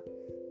they've done,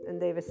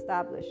 and they've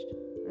established.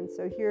 And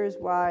so here's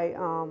why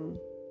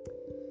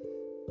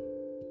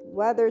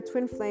whether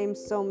twin flames,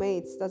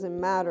 soulmates, doesn't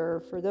matter.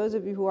 For those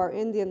of you who are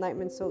in the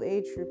Enlightenment Soul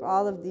Age group,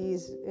 all of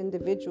these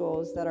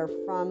individuals that are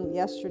from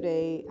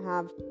yesterday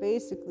have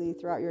basically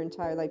throughout your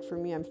entire, like for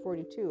me, I'm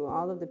 42.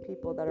 All of the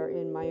people that are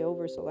in my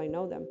oversoul, I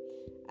know them.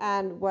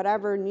 And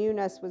whatever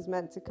newness was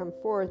meant to come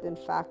forth, in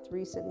fact,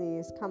 recently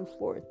has come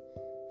forth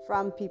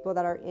from people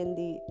that are in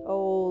the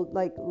old,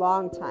 like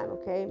long time,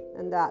 okay?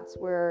 And that's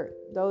where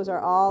those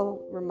are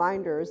all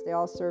reminders. They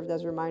all served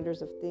as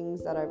reminders of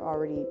things that I've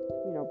already,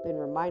 been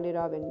reminded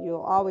of, and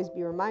you'll always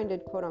be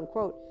reminded, quote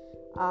unquote,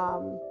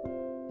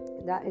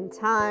 that in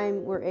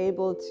time we're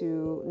able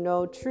to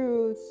know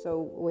truth.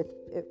 So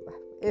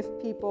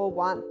if people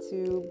want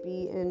to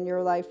be in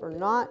your life or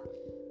not,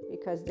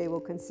 because they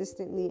will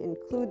consistently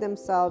include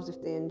themselves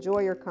if they enjoy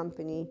your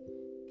company.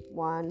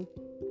 1,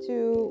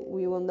 2,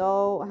 we will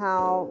know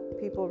how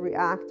people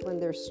react when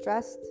they're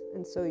stressed.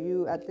 And so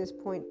you, at this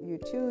point, you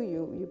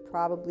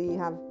probably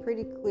have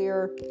pretty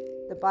clear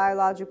the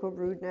biological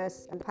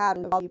rudeness and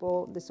pattern of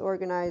people: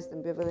 disorganized,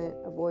 ambivalent,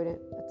 avoidant,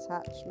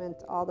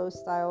 attachment, all those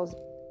styles,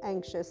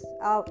 anxious,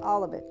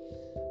 all of it.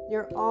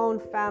 Your own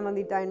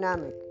family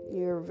dynamic.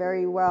 You're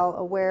very well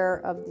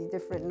aware of the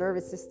different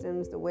nervous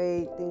systems, the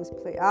way things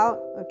play out,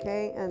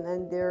 okay? And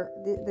then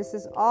this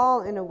is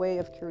all in a way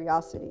of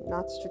curiosity,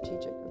 not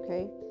strategic,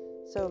 okay?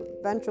 So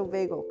ventral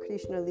vagal,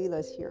 Krishna Lila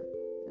is here.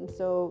 And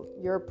so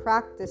you're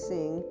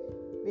practicing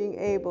being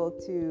able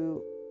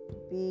to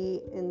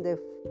be in the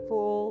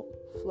full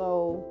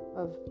flow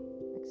of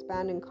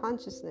expanding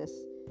consciousness,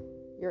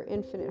 your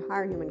infinite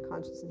higher human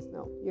consciousness.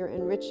 No, you're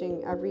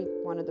enriching every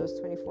one of those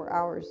 24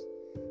 hours.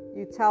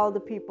 You tell the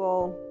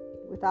people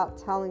without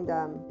telling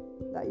them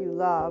that you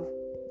love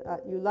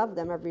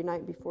them every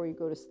night before you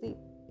go to sleep.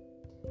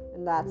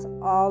 And that's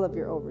all of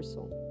your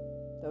oversoul.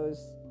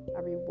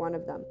 Every one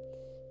of them.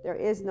 There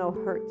is no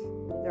hurt.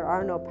 There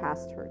are no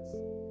past hurts.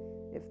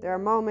 If there are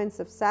moments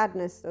of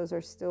sadness, those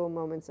are still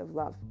moments of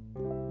love.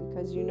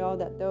 Because you know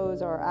that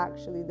those are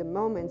actually the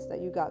moments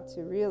that you got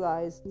to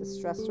realize the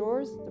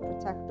stressors, the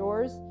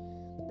protectors,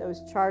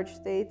 those charge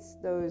states,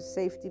 those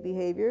safety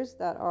behaviors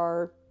that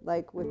are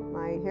like with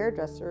my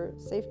hairdresser,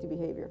 safety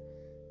behavior.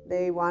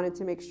 They wanted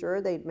to make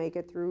sure they'd make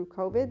it through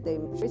COVID. They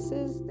made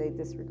choices. They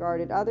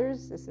disregarded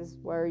others. This is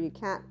where you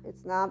can't.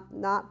 It's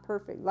not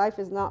perfect. Life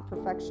is not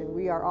perfection.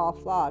 We are all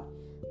flawed.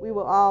 We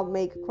will all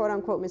make quote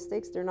unquote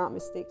mistakes. They're not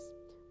mistakes.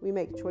 We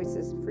make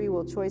choices, free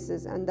will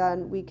choices, and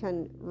then we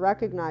can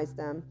recognize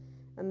them,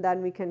 and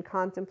then we can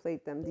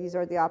contemplate them. These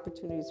are the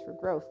opportunities for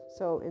growth.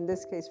 So in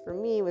this case, for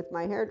me, with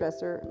my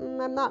hairdresser,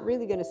 I'm not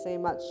really going to say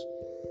much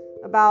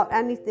about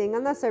anything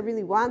unless I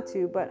really want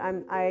to, but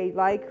I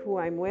like who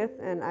I'm with,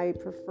 and I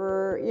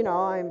prefer,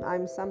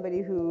 I'm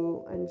somebody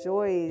who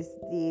enjoys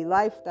the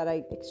life that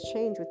I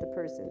exchange with the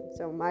person.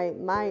 So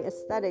my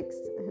aesthetics,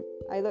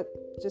 I look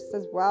just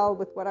as well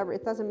with whatever.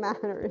 It doesn't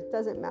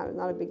matter.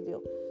 Not a big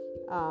deal.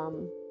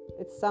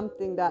 It's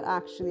something that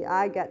actually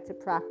I get to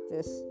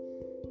practice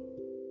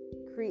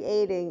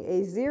creating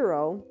a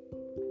zero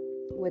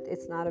with.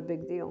 It's not a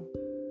big deal.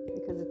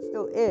 Because it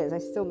still is. I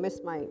still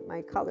miss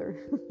my color.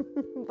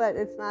 But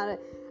it's not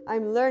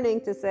I'm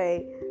learning to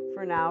say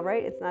for now,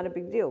 right? It's not a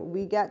big deal.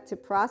 We get to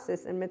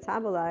process and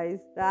metabolize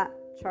that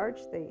charge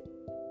state.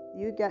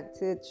 You get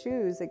to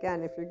choose,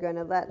 again, if you're going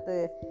to let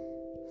the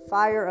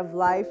fire of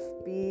life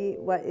be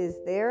what is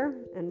there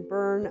and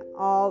burn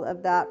all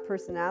of that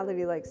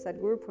personality, like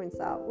Sadhguru points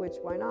out, which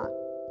why not?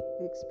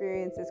 The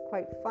experience is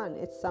quite fun.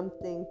 It's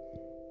something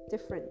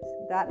different.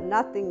 That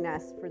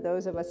nothingness for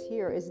those of us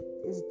here is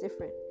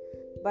different.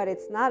 But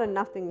it's not a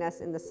nothingness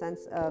in the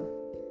sense of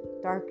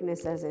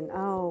darkness as in,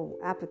 oh,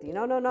 apathy.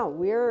 No.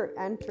 We're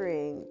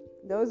entering,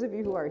 those of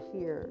you who are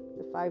here,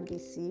 the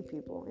 5DC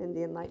people in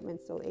the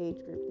Enlightenment Soul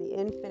Age group, the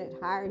infinite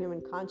higher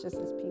human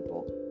consciousness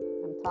people,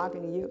 I'm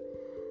talking to you.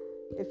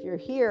 If you're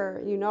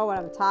here, you know what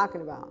I'm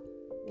talking about.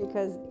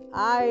 Because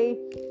I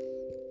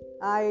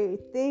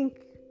think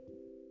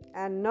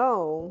and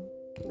know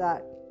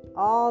that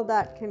all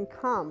that can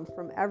come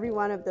from every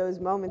one of those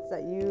moments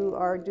that you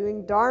are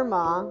doing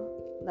Dharma,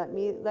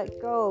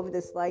 let go of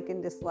this like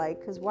and dislike,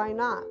 because why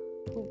not?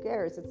 Who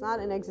cares? It's not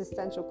an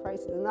existential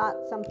crisis. It's not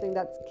something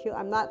that's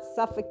I'm not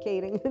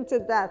suffocating to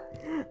death.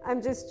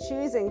 I'm just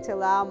choosing to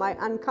allow my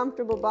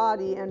uncomfortable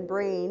body and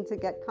brain to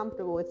get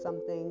comfortable with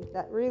something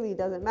that really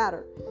doesn't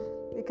matter,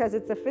 because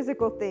it's a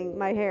physical thing.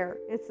 My hair,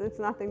 it's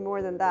nothing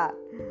more than that,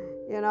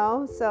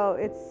 So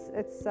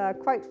it's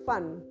quite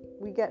fun.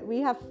 We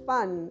have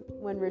fun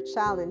when we're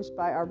challenged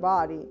by our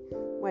body,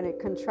 when it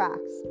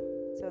contracts.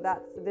 So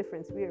that's the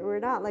difference. We're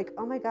not like,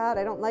 oh my God,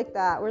 I don't like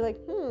that. We're like,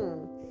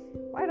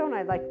 why don't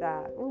I like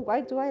that? Oh,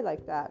 why do I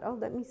like that? Oh,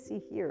 let me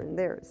see here and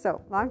there.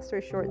 So long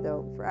story short,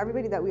 though, for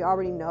everybody that we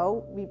already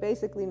know, we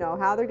basically know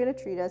how they're going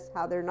to treat us,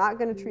 how they're not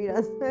going to treat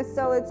us.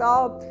 So it's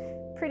all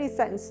pretty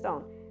set in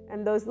stone.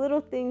 And those little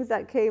things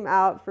that came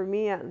out, for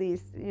me at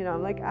least,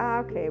 I'm like,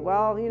 okay,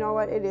 well, you know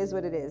what? It is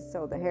what it is.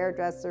 So the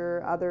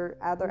hairdresser, other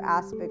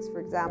aspects, for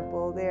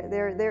example,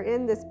 they're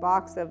in this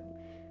box of,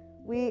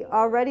 we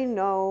already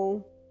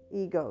know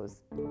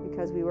egos,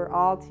 because we were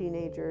all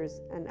teenagers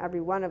and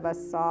every one of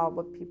us saw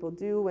what people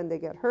do when they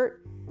get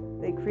hurt.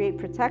 They create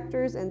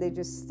protectors and they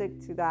just stick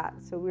to that.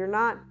 So we're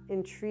not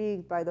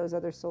intrigued by those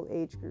other soul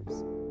age groups.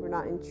 We're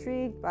not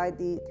intrigued by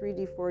the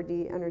 3D,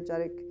 4D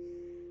energetic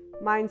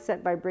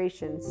mindset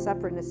vibration.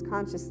 Separateness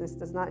consciousness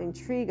does not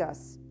intrigue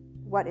us.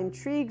 What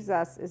intrigues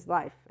us is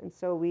life. And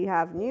so we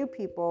have new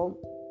people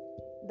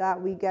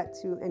that we get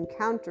to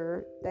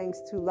encounter thanks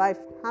to life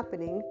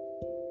happening,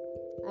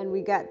 and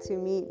we get to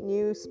meet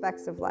new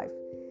specks of life.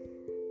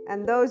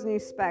 And those new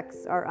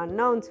specks are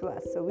unknown to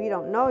us. So we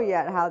don't know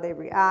yet how they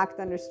react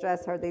under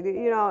stress, how they do,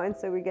 and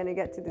so we're going to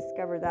get to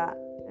discover that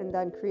and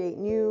then create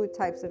new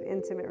types of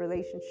intimate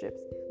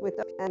relationships with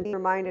them, and be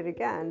reminded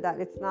again that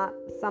it's not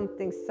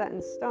something set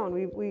in stone.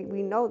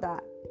 We know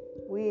that.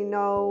 We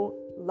know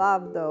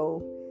love,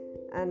 though,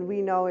 and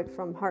we know it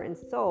from heart and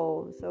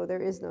soul. So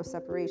there is no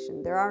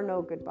separation. There are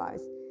no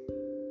goodbyes.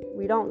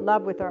 We don't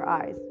love with our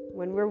eyes.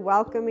 When we're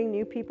welcoming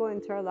new people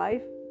into our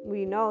life,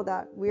 we know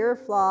that we're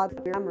flawed.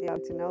 We're able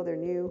to know they're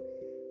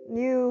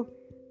new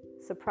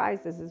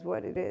surprises is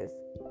what it is.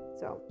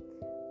 So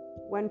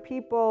when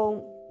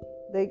people,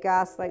 they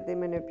gaslight, they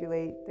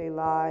manipulate, they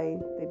lie,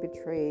 they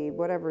betray,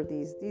 whatever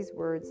these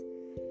words,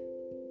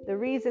 the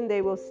reason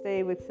they will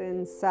stay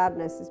within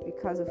sadness is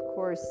because, of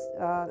course,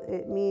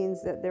 it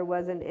means that there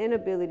was an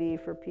inability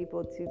for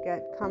people to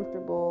get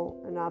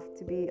comfortable enough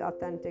to be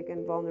authentic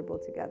and vulnerable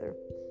together.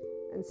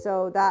 And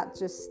so that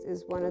just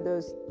is one of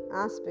those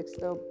aspects,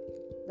 though,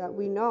 that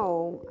we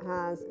know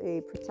has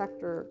a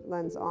protector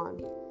lens on.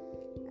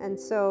 And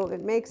so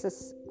it makes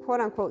us,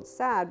 quote unquote,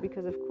 sad,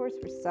 because of course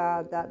we're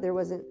sad that there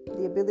wasn't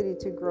the ability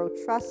to grow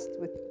trust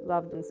with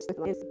loved ones.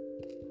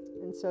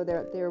 And so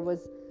there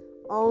was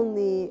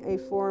only a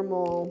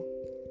formal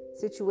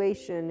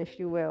situation, if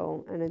you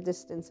will, and a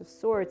distance of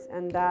sorts,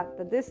 and that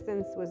the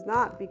distance was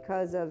not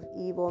because of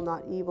evil,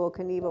 not evil,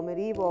 Knievel,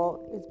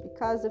 medieval, it's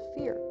because of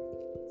fear.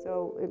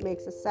 So it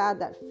makes us sad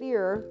that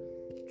fear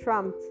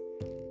trumped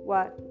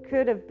what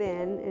could have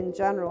been in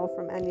general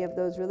from any of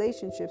those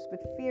relationships, but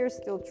fear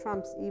still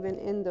trumps even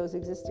in those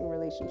existing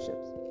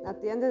relationships.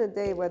 At the end of the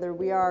day, whether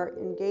we are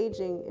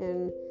engaging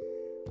in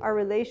our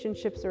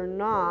relationships or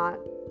not,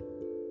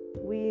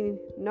 we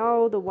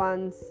know the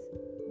ones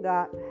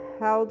that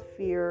held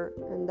fear,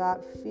 and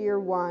that fear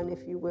won,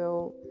 if you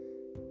will.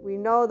 We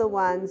know the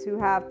ones who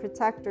have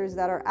protectors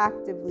that are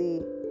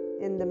actively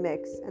in the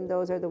mix, and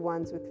those are the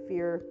ones with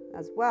fear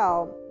as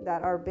well,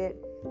 that are a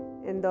bit,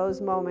 in those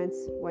moments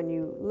when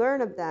you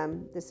learn of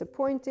them,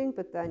 disappointing,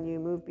 but then you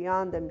move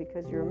beyond them,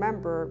 because you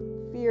remember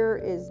fear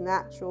is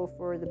natural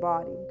for the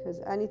body, because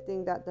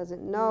anything that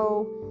doesn't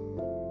know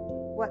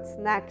what's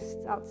next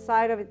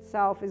outside of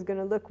itself is going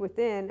to look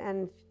within,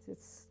 and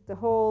it's the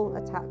whole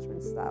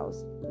attachment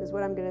styles is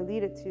what I'm going to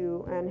lead it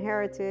to, and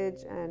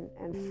heritage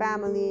and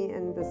family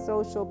and the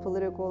social,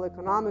 political,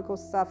 economical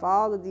stuff,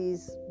 all of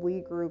these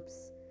we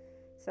groups.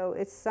 So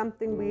it's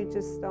something we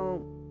just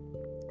don't,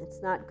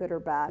 it's not good or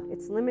bad.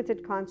 It's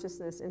limited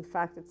consciousness. In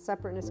fact, it's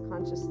separateness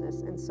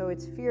consciousness. And so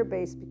it's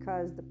fear-based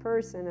because the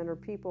person and her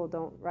people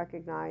don't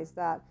recognize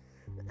that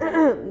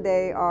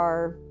they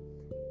are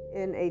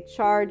in a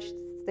charged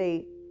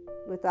state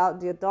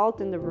without the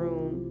adult in the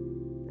room,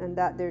 and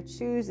that they're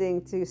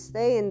choosing to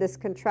stay in this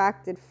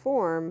contracted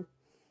form.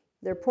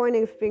 They're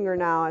pointing a finger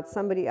now at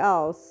somebody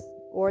else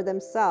or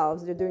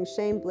themselves. They're doing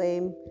shame,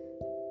 blame,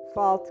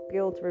 fault,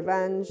 guilt,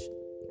 revenge,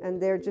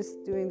 and they're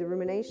just doing the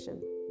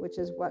rumination, which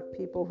is what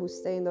people who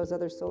stay in those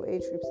other soul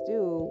age groups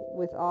do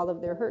with all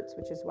of their hurts,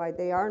 which is why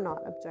they are not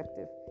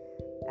objective.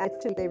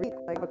 And they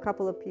like a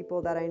couple of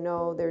people that I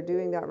know, they're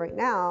doing that right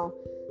now.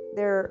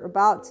 They're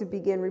about to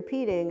begin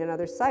repeating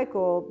another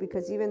cycle,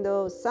 because even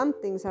though some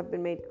things have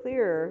been made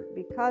clearer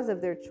because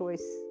of their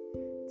choice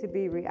to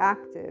be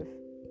reactive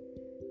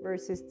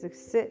versus to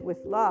sit with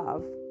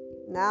love,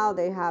 now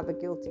they have a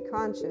guilty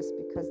conscience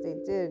because they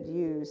did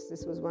use,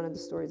 this was one of the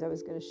stories I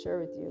was going to share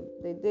with you,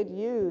 they did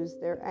use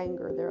their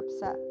anger, their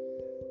upset.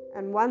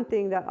 And one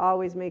thing that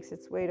always makes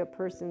its way to a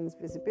person's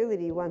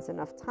visibility once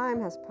enough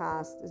time has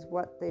passed is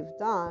what they've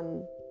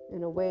done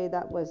in a way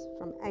that was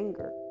from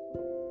anger.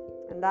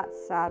 And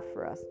that's sad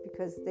for us,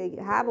 because they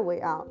have a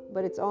way out,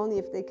 but it's only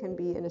if they can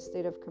be in a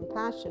state of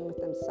compassion with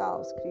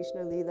themselves,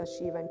 Krishna, Leela,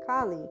 Shiva, and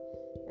Kali.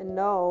 And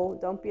no,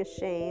 don't be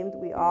ashamed.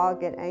 We all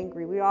get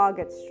angry. We all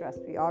get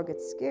stressed. We all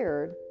get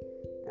scared.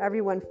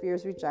 Everyone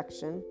fears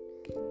rejection.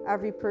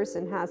 Every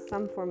person has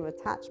some form of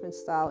attachment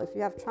style. If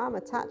you have trauma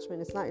attachment,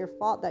 it's not your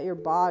fault that your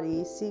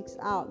body seeks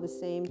out the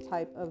same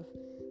type of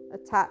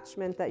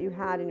attachment that you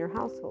had in your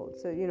household.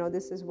 So,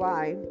 this is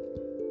why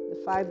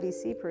the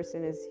 5DC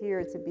person is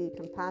here to be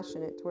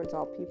compassionate towards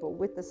all people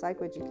with the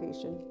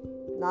psychoeducation,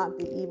 not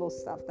the evil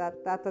stuff.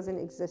 That doesn't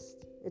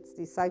exist. It's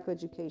the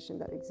psychoeducation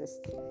that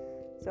exists.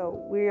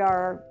 So we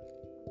are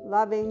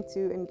loving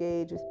to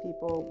engage with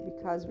people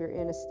because we're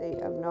in a state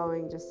of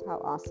knowing just how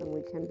awesome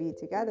we can be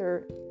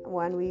together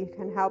when we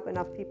can help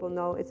enough people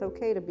know it's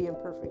okay to be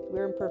imperfect.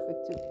 We're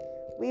imperfect too.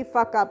 We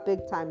fuck up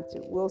big time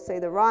too. We'll say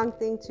the wrong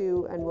thing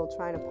too, and we'll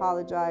try and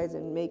apologize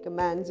and make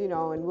amends, and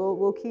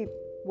we'll keep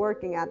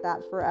working at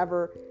that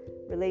forever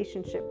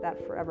relationship, that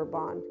forever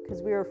bond,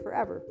 because we are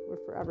forever. We're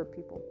forever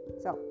people.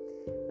 So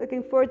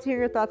looking forward to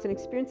hearing your thoughts and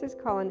experiences.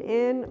 Call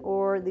in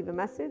or leave a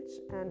message,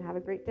 and have a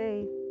great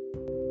day.